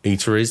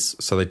eateries,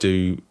 so they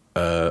do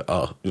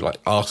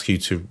ask you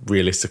to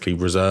realistically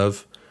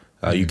reserve.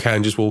 You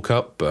can just walk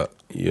up, but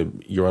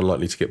you're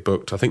unlikely to get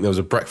booked. I think there was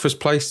a breakfast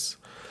place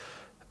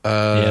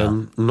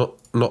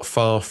Not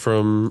far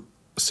from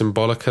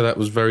Symbolica, that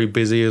was very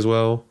busy as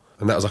well.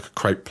 And that was like a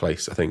crepe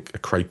place, I think, a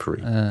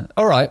creperie.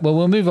 All right, well,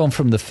 we'll move on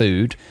from the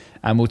food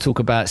and we'll talk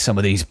about some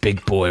of these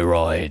big boy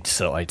rides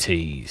that I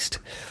teased.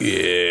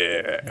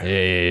 Yeah.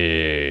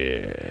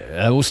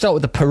 We'll start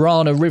with the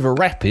Piranha River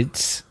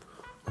Rapids.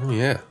 Oh,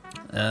 yeah.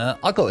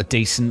 I got a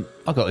decent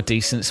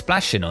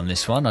splashing on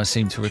this one, I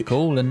seem to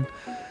recall, and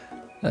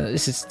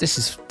this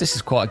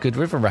is quite a good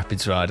river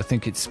rapids ride. I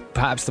think it's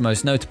perhaps the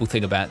most notable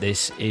thing about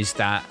this is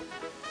that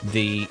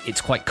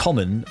it's quite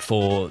common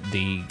for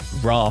the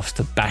rafts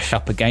to bash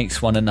up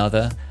against one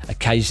another,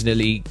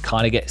 occasionally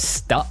kind of get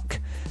stuck.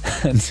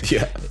 And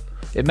Yeah.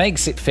 it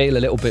makes it feel a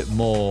little bit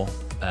more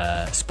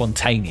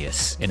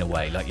spontaneous in a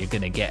way, like you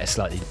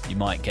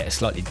might get a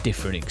slightly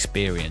different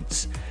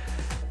experience.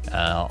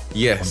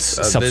 Yes,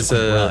 on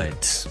subsequent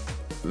rides.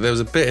 There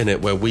was a bit in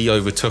it where we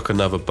overtook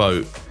another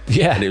boat.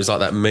 Yeah. And it was like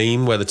that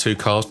meme where the two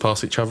cars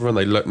pass each other and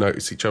they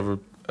notice each other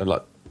and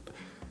like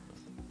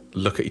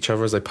look at each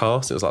other as they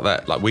pass. It was like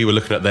that. Like we were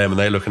looking at them and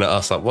they were looking at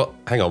us like, what?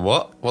 Hang on,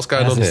 what? What's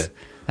going on here?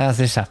 How's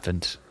this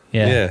happened?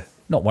 Yeah.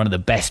 Not one of the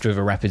best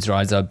river rapids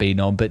rides I've been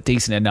on, but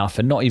decent enough,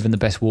 and not even the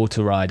best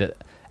water ride at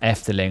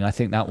Efteling. I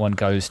think that one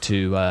goes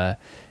to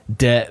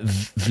De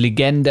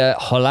Vliegende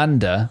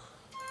Hollander.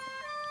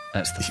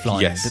 That's the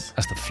flying. Yes.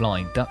 That's the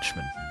Flying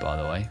Dutchman, by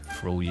the way,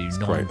 for all you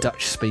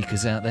non-Dutch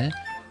speakers out there.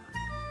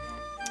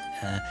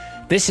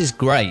 This is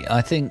great.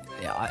 I think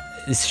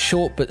it's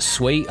short but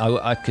sweet.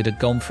 I could have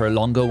gone for a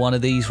longer one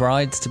of these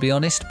rides, to be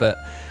honest, but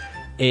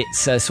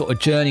it's a sort of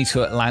Journey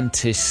to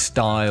Atlantis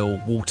style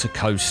water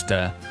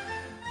coaster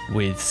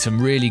with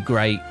some really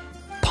great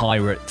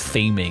pirate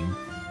theming.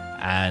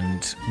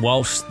 And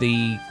whilst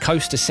the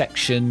coaster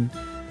section,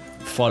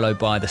 followed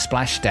by the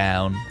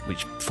splashdown,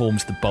 which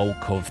forms the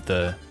bulk of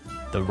the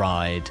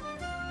ride,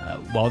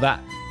 while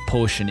that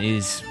portion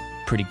is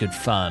pretty good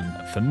fun,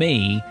 for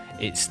me,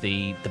 it's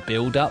the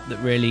build-up that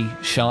really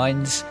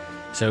shines.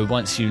 So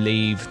once you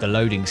leave the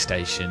loading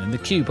station, and the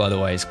queue, by the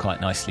way, is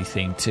quite nicely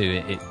themed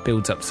too. It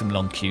builds up some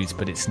long queues,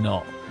 but it's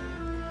not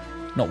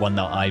one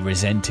that I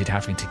resented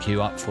having to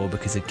queue up for,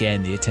 because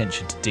again, the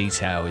attention to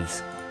detail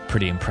is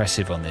pretty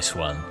impressive on this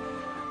one.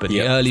 But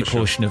the early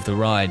portion of the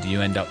ride,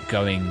 you end up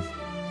going...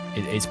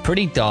 It's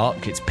pretty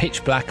dark. It's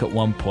pitch black at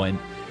one point.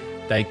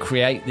 They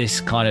create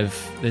this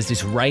there's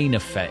this rain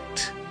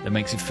effect that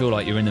makes it feel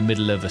like you're in the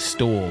middle of a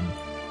storm,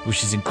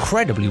 which is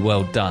incredibly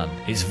well done.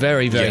 It's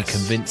very, very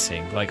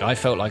convincing. Like, I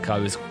felt like I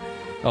was,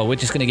 we're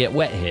just going to get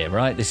wet here,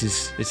 right? This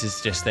is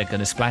just, they're going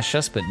to splash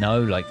us. But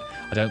no, like,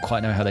 I don't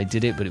quite know how they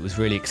did it, but it was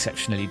really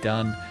exceptionally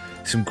done.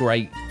 Some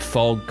great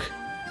fog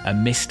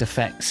and mist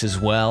effects as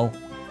well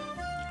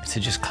to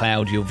just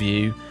cloud your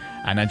view.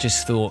 And I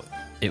just thought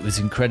it was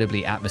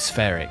incredibly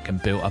atmospheric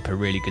and built up a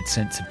really good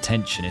sense of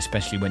tension,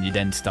 especially when you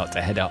then start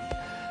to head up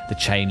the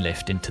chain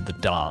lift into the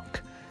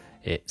dark.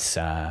 It's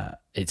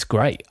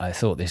great. I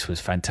thought this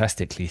was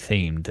fantastically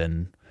themed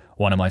and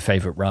one of my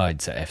favourite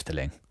rides at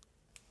Efteling.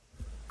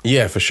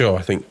 Yeah, for sure.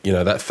 I think,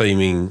 that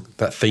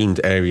themed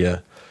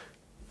area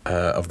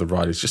of the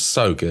ride is just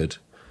so good.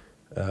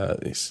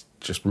 It's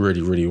just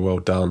really, really well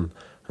done.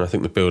 And I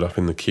think the build up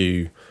in the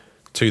queue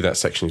to that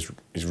section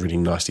is really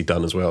nicely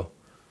done as well.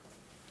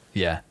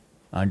 Yeah,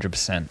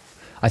 100%.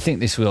 I think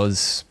this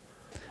was,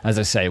 as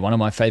I say, one of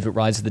my favourite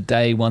rides of the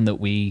day, one that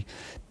we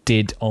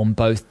did on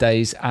both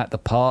days at the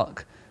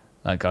park.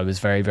 Like, I was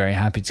very, very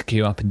happy to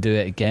queue up and do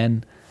it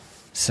again.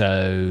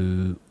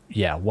 So,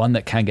 yeah, one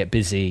that can get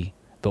busy,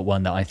 but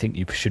one that I think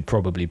you should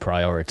probably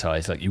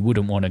prioritise. Like, you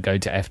wouldn't want to go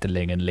to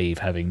Efteling and leave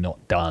having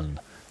not done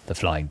the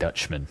Flying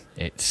Dutchman.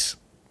 It's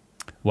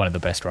one of the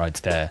best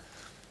rides there.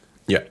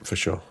 Yeah, for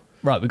sure.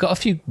 Right, we've got a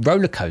few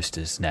roller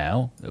coasters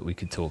now that we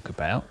could talk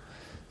about.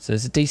 So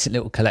there's a decent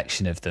little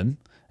collection of them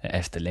at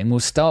Efteling.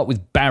 We'll start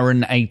with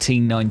Baron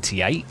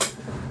 1898,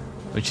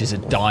 which is a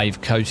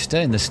dive coaster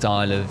in the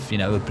style of,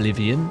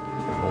 Oblivion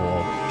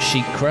or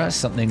Shikra,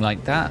 something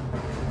like that.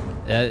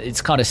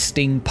 It's kind of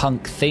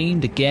steampunk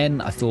themed. Again,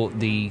 I thought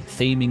the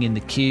theming in the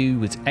queue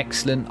was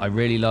excellent. I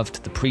really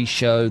loved the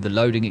pre-show. The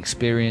loading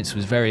experience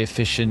was very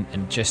efficient.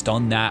 And just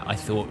on that, I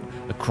thought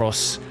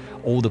across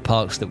all the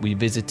parks that we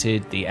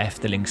visited, the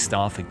Efteling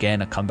staff,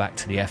 again, I come back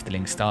to the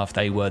Efteling staff,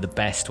 they were the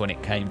best when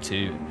it came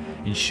to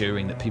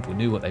ensuring that people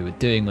knew what they were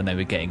doing when they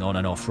were getting on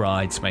and off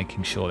rides,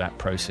 making sure that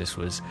process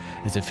was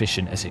as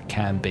efficient as it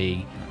can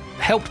be.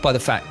 Helped by the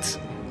fact,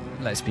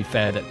 let's be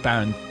fair, that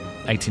Baron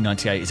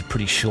 1898 is a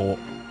pretty short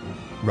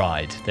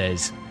ride.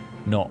 There's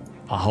not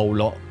a whole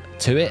lot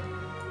to it,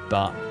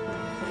 but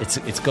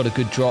it's got a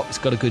good drop, it's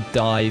got a good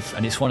dive,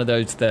 and it's one of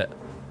those that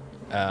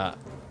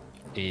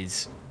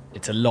it's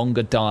a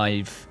longer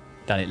dive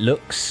than it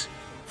looks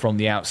from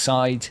the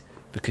outside,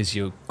 because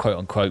you quote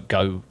unquote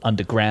go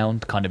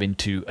underground, kind of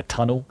into a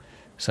tunnel.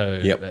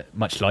 So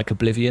much like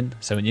Oblivion.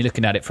 So when you're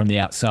looking at it from the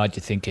outside,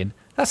 you're thinking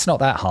that's not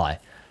that high,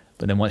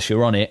 but then once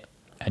you're on it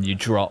and you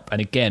drop,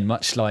 and again,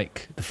 much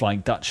like the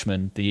Flying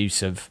Dutchman, the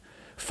use of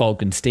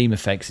fog and steam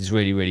effects is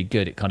really, really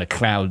good. It kind of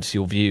clouds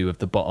your view of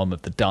the bottom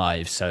of the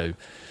dive. So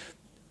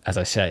as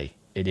I say,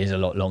 it is a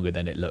lot longer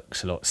than it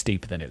looks, a lot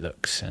steeper than it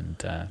looks. And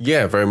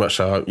yeah, very much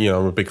so. You know,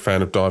 I'm a big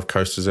fan of dive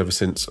coasters ever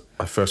since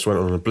I first went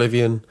on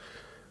Oblivion.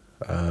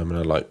 And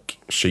I like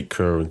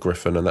Sheikah and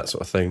Griffin and that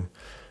sort of thing.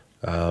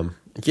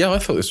 Yeah, I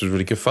thought this was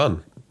really good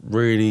fun.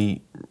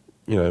 Really,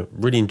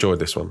 really enjoyed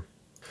this one.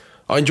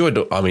 I enjoyed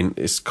it. I mean,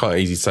 it's kind of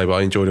easy to say, but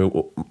I enjoyed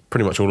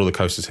pretty much all of the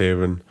coasters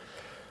here, and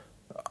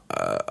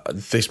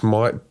this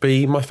might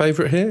be my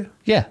favourite here.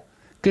 Yeah,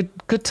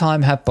 good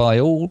time had by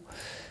all.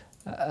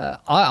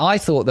 I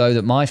thought, though,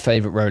 that my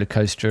favourite roller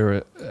coaster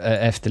at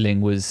Efteling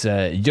was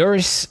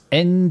Joris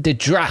en de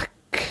Draak.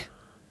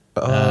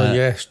 Oh,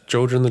 yes,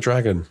 George and the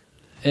Dragon.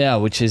 Yeah,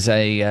 which is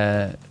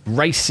a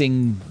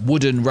racing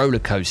wooden roller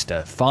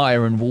coaster.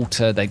 Fire and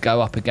water, they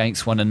go up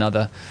against one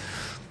another.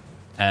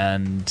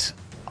 And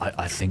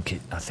I think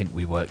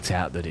we worked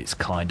out that it's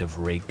kind of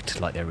rigged,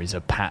 like there is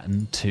a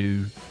pattern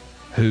to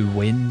who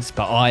wins.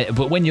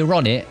 But when you're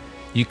on it,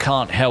 you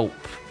can't help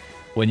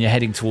when you're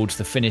heading towards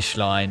the finish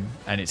line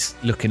and it's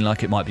looking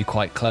like it might be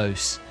quite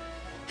close.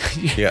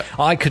 Yeah.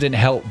 I couldn't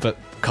help but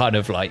kind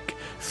of like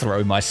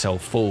throw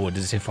myself forward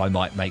as if I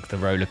might make the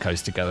roller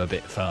coaster go a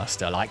bit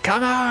faster. Like,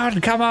 come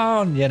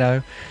on,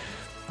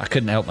 I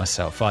couldn't help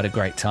myself. I had a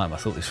great time. I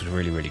thought this was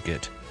really, really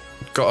good.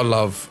 Gotta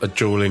love a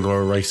dueling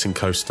or a racing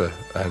coaster,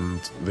 and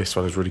this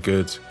one is really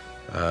good.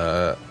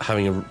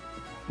 Having a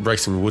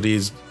racing Woody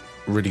is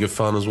really good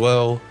fun as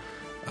well,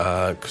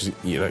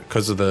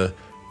 because of the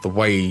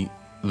way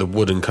the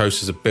wooden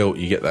coasters are built.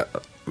 You get that,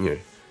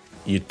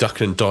 you're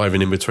ducking and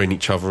diving in between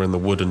each other and the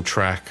wooden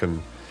track,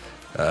 and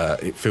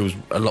it feels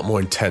a lot more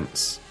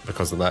intense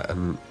because of that.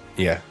 And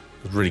yeah,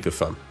 it was really good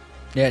fun.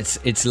 Yeah,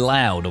 it's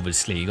loud,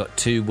 obviously. You've got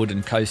two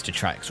wooden coaster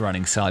tracks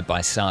running side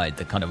by side.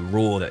 The kind of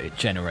roar that it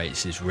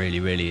generates is really,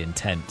 really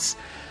intense.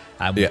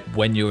 And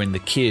when you're in the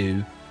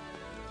queue,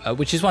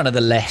 which is one of the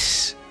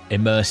less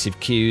immersive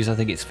queues, I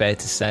think it's fair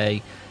to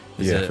say.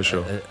 There's for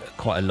sure.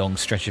 Quite a long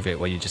stretch of it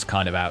where you're just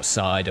kind of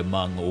outside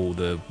among all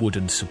the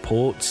wooden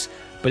supports.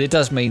 But it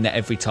does mean that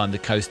every time the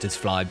coasters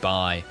fly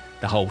by,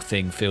 the whole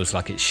thing feels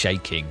like it's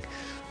shaking.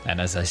 And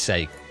as I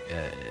say,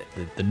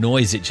 the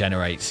noise it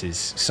generates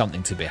is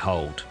something to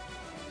behold.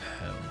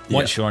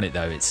 Once you're on it,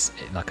 though, it's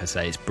like I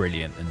say, it's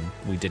brilliant. And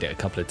we did it a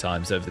couple of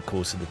times over the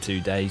course of the 2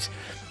 days.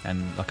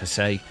 And like I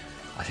say,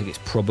 I think it's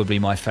probably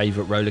my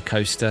favourite roller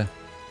coaster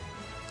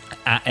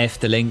at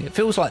Efteling. It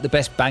feels like the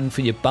best bang for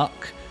your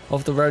buck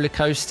of the roller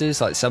coasters.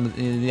 Like some of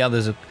the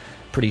others are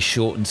pretty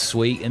short and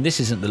sweet. And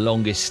this isn't the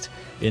longest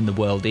in the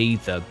world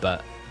either,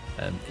 but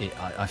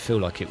I feel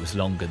like it was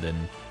longer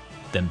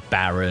than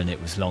Baron.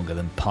 It was longer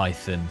than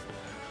Python.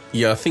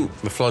 Yeah, I think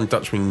the Flying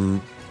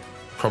Dutchman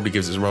probably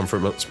gives it a run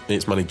for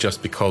its money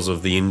just because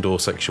of the indoor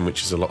section,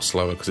 which is a lot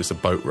slower because it's a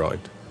boat ride.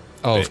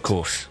 Oh, of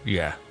course,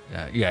 yeah.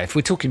 If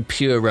we're talking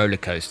pure roller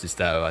coasters,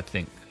 though, I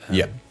think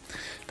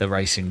the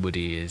Racing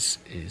Woody is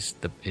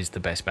the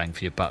best bang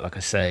for your buck. Like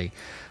I say,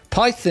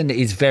 Python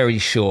is very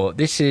short.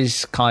 This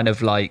is kind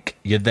of like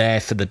you're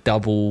there for the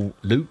double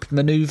loop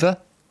maneuver.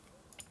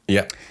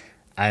 Yeah.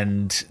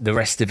 And the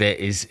rest of it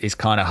is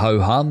kind of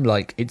ho-hum.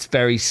 Like, it's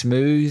very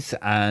smooth,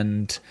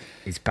 and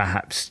it's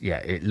perhaps,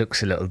 it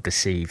looks a little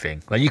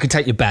deceiving. Like, you can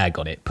take your bag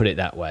on it, put it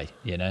that way,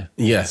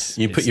 Yes,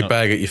 you put your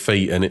bag at your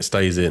feet and it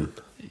stays in.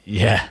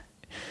 Yeah,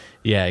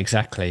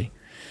 exactly.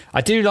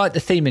 I do like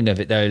the theming of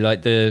it, though.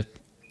 Like, the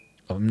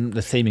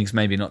theming's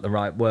maybe not the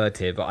right word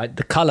here, but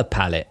the colour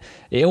palette,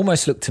 it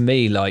almost looked to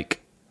me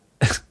like,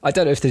 I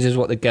don't know if this is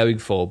what they're going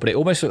for, but it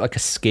almost looked like a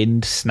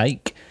skinned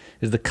snake,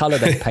 because the colour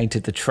they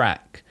painted the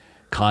track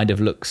kind of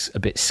looks a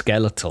bit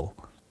skeletal.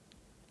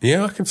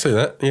 Yeah, I can see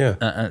that.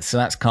 Yeah. So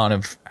that's kind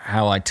of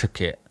how I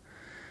took it,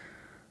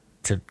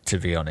 to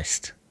be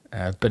honest.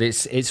 But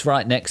it's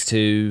right next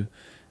to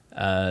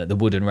the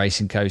wooden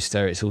racing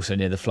coaster. It's also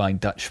near the Flying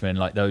Dutchman.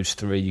 Like, those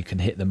three, you can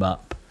hit them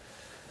up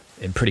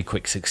in pretty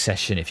quick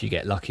succession if you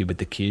get lucky with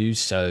the queues.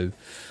 So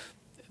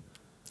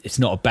it's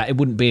not it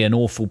wouldn't be an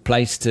awful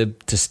place to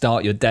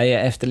start your day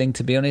at Efteling,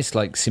 to be honest.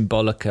 Like,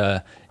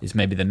 Symbolica is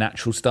maybe the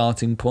natural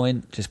starting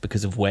point just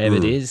because of where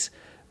it is.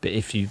 But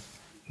if you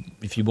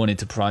wanted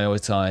to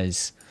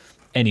prioritise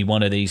any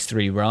one of these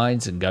three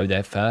rides and go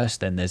there first,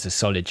 then there's a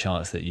solid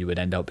chance that you would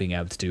end up being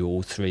able to do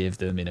all three of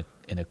them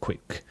in a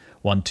quick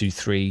 1, 2,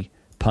 3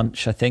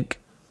 punch, I think.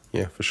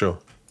 Yeah, for sure.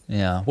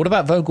 Yeah. What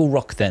about Vogel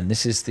Rock then?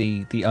 This is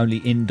the only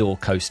indoor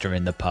coaster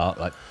in the park,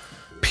 like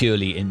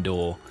purely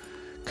indoor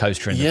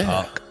coaster in the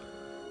park.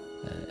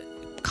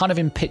 Kind of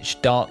in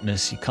pitch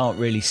darkness, you can't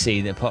really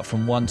see, apart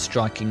from one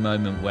striking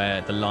moment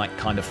where the light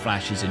kind of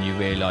flashes and you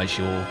realise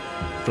you're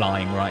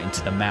flying right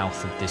into the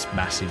mouth of this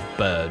massive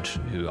bird,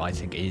 who I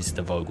think is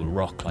the Vogel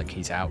Rock. Like,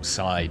 he's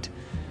outside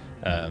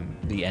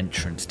the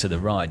entrance to the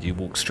ride. You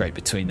walk straight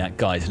between that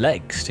guy's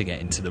legs to get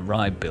into the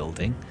ride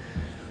building.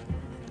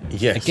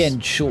 Yes.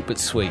 Again, short but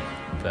sweet.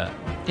 But,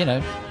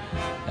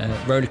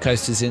 roller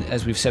coasters,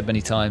 as we've said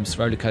many times,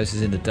 roller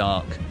coasters in the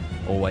dark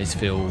always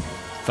feel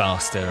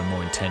faster and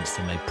more intense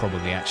than they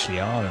probably actually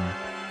are, and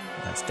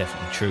that's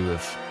definitely true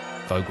of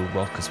Vogel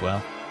Rock as well.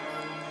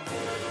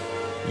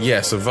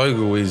 Yeah, so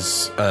Vogel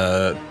is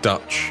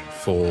Dutch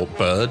for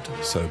Bird.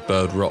 So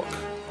Bird Rock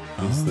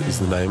is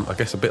the name. I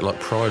guess a bit like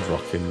Pride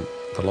Rock in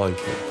The Lion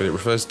King, but it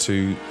refers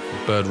to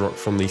Bird Rock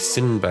from the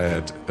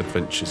Sinbad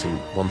adventures in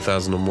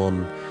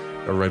 1001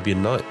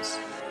 Arabian Nights.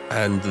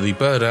 And the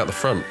bird out the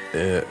front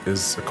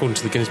is, according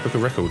to the Guinness Book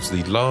of Records,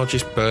 the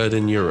largest bird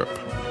in Europe.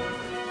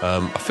 I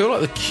feel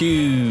like the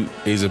queue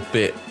is a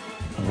bit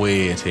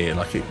weird here.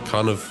 Like it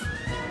kind of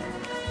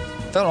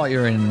felt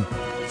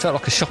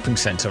like a shopping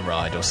centre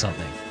ride or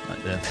something.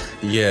 Like that.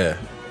 Yeah,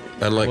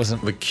 and like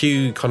the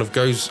queue kind of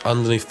goes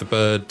underneath the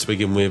bird to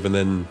begin with, and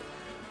then,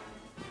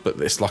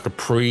 but it's like a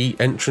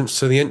pre-entrance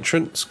to the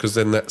entrance, because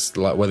then that's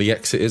like where the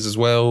exit is as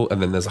well,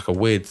 and then there's like a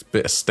weird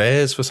bit of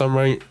stairs for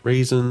some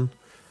reason.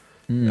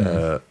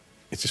 It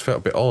just felt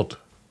a bit odd,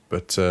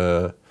 but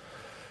and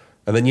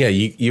then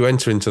you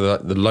enter into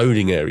the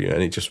loading area,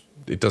 and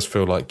it does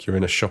feel like you're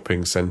in a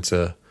shopping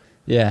centre.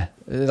 Yeah,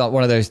 like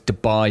one of those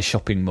Dubai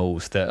shopping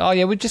malls that,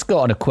 we've just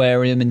got an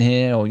aquarium in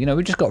here, or,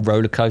 we've just got a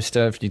roller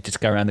coaster. If you just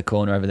go around the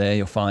corner over there,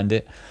 you'll find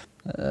it.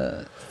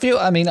 I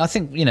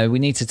think, we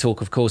need to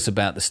talk, of course,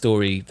 about the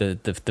story,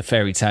 the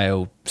fairy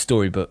tale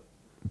storybook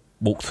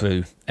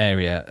walkthrough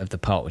area of the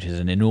park, which is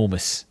an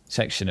enormous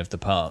section of the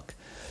park.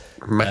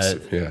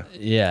 Massive, yeah.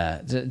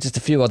 Yeah, just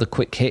a few other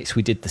quick hits.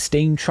 We did the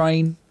steam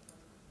train,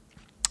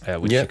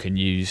 which you can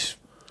use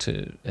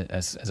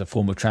as a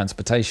form of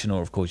transportation,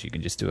 or of course you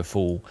can just do a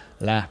full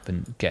lap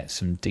and get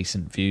some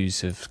decent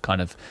views of kind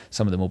of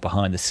some of the more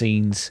behind the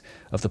scenes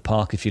of the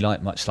park, if you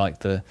like, much like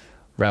the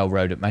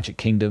railroad at Magic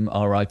Kingdom,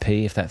 RIP,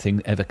 if that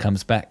thing ever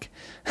comes back.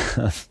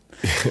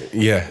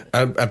 Yeah,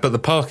 but the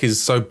park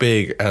is so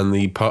big, and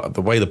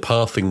the way the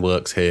pathing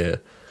works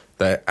here,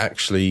 they're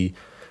actually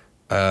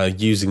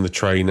using the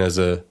train as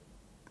a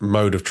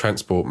mode of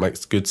transport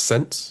makes good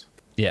sense.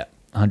 Yeah,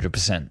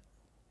 100%.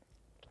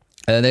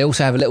 They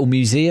also have a little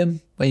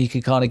museum where you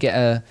can kind of get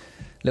a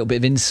little bit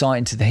of insight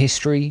into the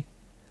history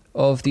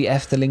of the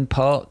Efteling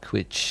Park,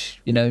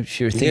 which, if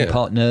you're a theme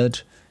park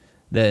nerd,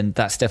 then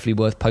that's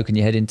definitely worth poking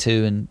your head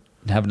into and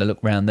having a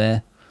look around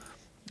there.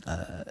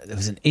 There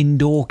was an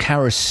indoor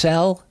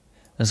carousel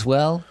as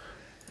well.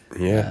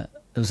 Yeah.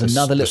 There was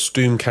another little... The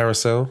Stoom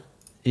Carousel.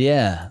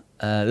 Yeah.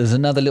 There's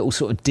another little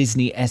sort of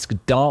Disney-esque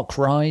dark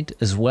ride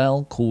as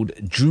well called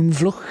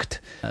Droomvlucht.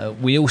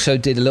 We also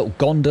did a little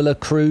gondola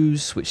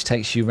cruise, which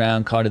takes you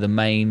around kind of the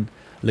main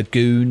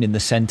lagoon in the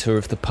centre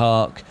of the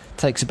park.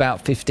 Takes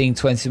about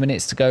 15-20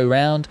 minutes to go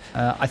around.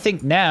 I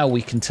think now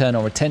we can turn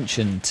our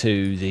attention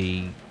to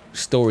the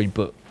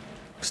storybook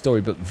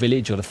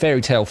village, or the fairy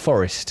tale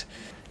forest.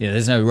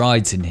 There's no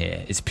rides in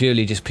here. It's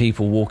purely just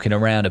people walking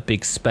around a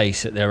big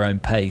space at their own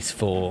pace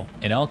for,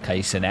 in our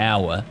case, an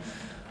hour,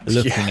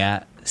 looking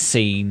at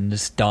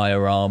scenes,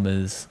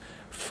 dioramas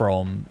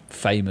from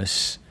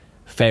famous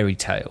fairy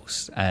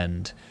tales,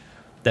 and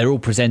they're all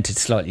presented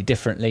slightly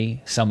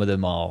differently. Some of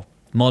them are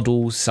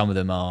models, some of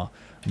them are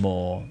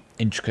more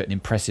intricate and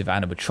impressive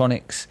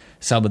animatronics,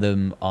 some of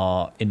them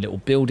are in little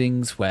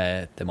buildings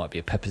where there might be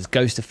a Pepper's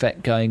Ghost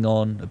effect going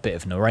on, a bit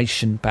of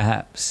narration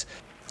perhaps.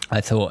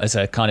 I thought, as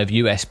a kind of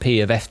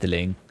USP of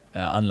Efteling,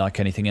 unlike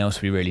anything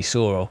else we really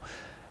saw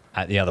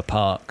at the other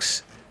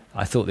parks,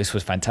 I thought this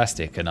was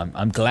fantastic, and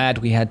I'm glad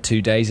we had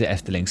 2 days at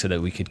Efteling so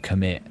that we could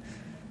commit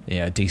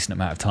a decent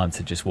amount of time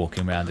to just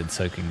walking around and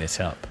soaking this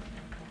up.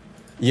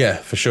 Yeah,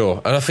 for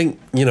sure. And I think,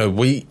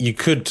 you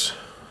could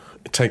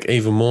take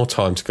even more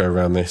time to go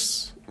around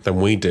this than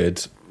we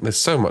did. There's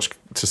so much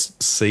to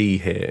see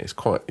here.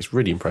 It's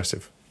really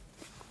impressive.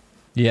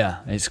 Yeah,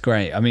 it's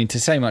great. I mean,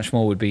 to say much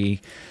more would be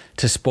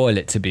to spoil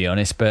it, to be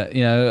honest, but,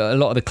 a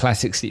lot of the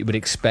classics that you would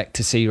expect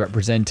to see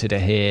represented are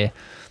here.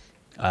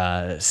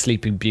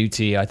 Sleeping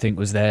Beauty, I think,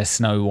 was there.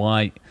 Snow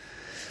White.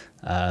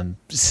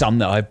 Some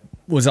that I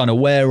was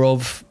unaware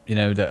of,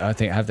 that I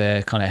think have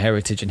their kind of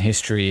heritage and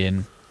history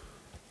in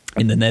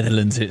the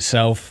Netherlands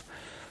itself.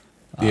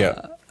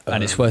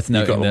 And it's worth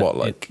noting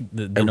that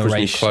the Emperor's New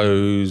narration,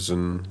 Clothes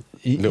and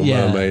Little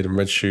Mermaid and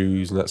Red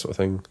Shoes and that sort of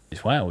thing.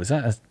 Wow, was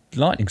that a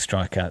lightning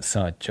strike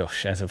outside,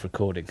 Josh, as of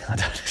recording?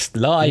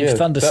 Live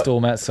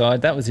thunderstorm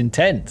outside. That was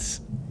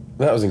intense.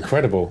 That was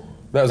incredible.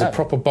 That was a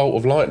proper bolt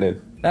of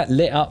lightning. That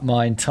lit up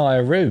my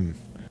entire room.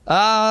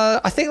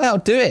 I think that'll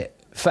do it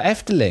for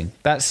Efteling.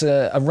 That's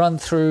a run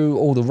through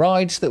all the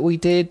rides that we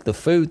did, the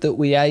food that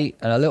we ate,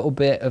 and a little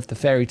bit of the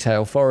fairy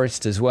tale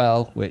forest as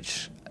well,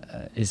 which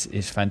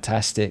is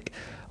fantastic.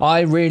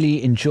 I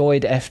really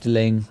enjoyed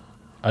Efteling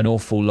an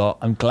awful lot.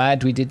 I'm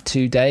glad we did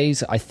 2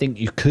 days. I think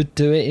you could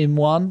do it in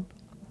one,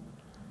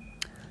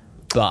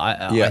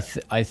 but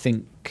I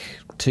think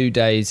 2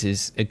 days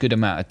is a good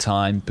amount of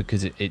time,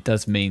 because it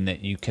does mean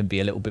that you can be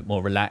a little bit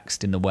more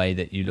relaxed in the way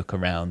that you look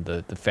around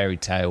the fairy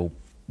tale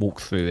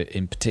walkthrough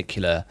in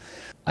particular.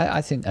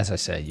 I think, as I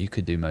say, you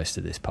could do most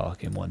of this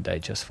park in 1 day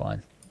just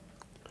fine.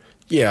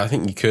 Yeah, I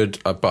think you could,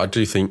 but I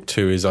do think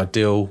 2 is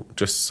ideal,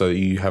 just so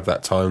you have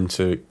that time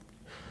to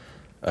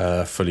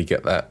fully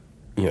get that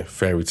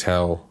fairy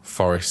tale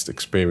forest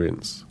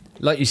experience.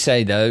 Like you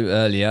say, though,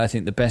 earlier, I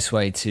think the best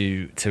way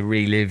to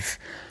relive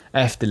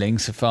Efteling,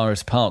 so far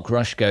as Park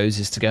Rush goes,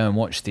 is to go and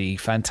watch the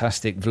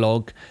fantastic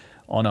vlog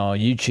on our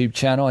YouTube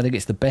channel. I think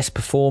it's the best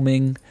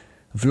performing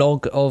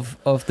vlog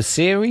of the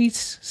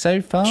series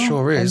so far.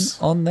 Sure is.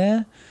 On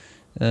there.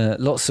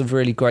 Lots of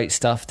really great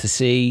stuff to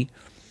see.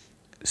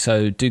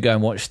 So do go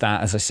and watch that.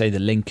 As I say, the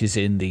link is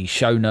in the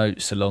show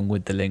notes, along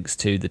with the links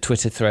to the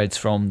Twitter threads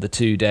from the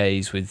 2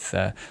 days with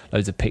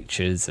loads of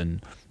pictures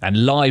and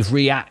live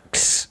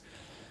reacts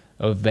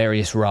of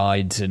various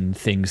rides and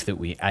things that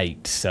we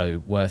ate.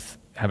 So worth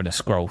having a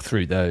scroll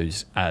through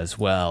those as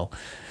well.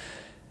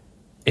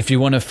 If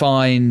you want to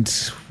find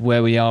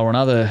where we are on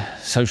other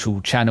social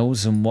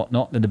channels and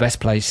whatnot, then the best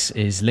place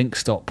is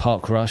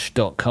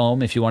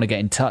links.parkrush.com. If you want to get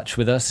in touch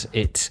with us,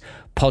 it's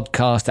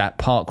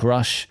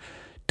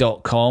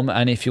podcast@parkrush.com.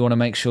 And if you want to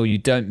make sure you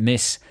don't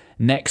miss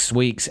next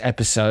week's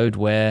episode,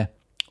 where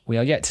we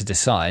are yet to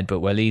decide, but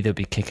we'll either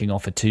be kicking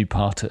off a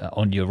 2-parter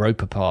on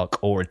Europa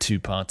Park or a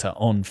 2-parter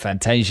on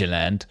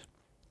Phantasialand.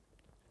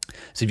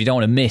 So if you don't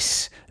want to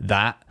miss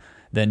that,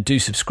 then do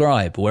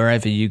subscribe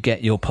wherever you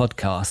get your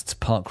podcasts.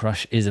 Park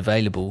Rush is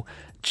available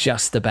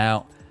just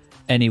about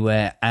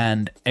anywhere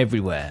and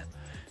everywhere.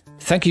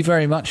 Thank you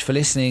very much for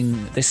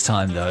listening this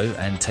time, though,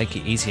 and take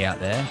it easy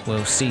out there.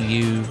 We'll see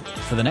you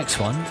for the next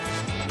one.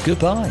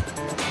 Goodbye.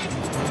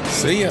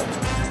 See ya.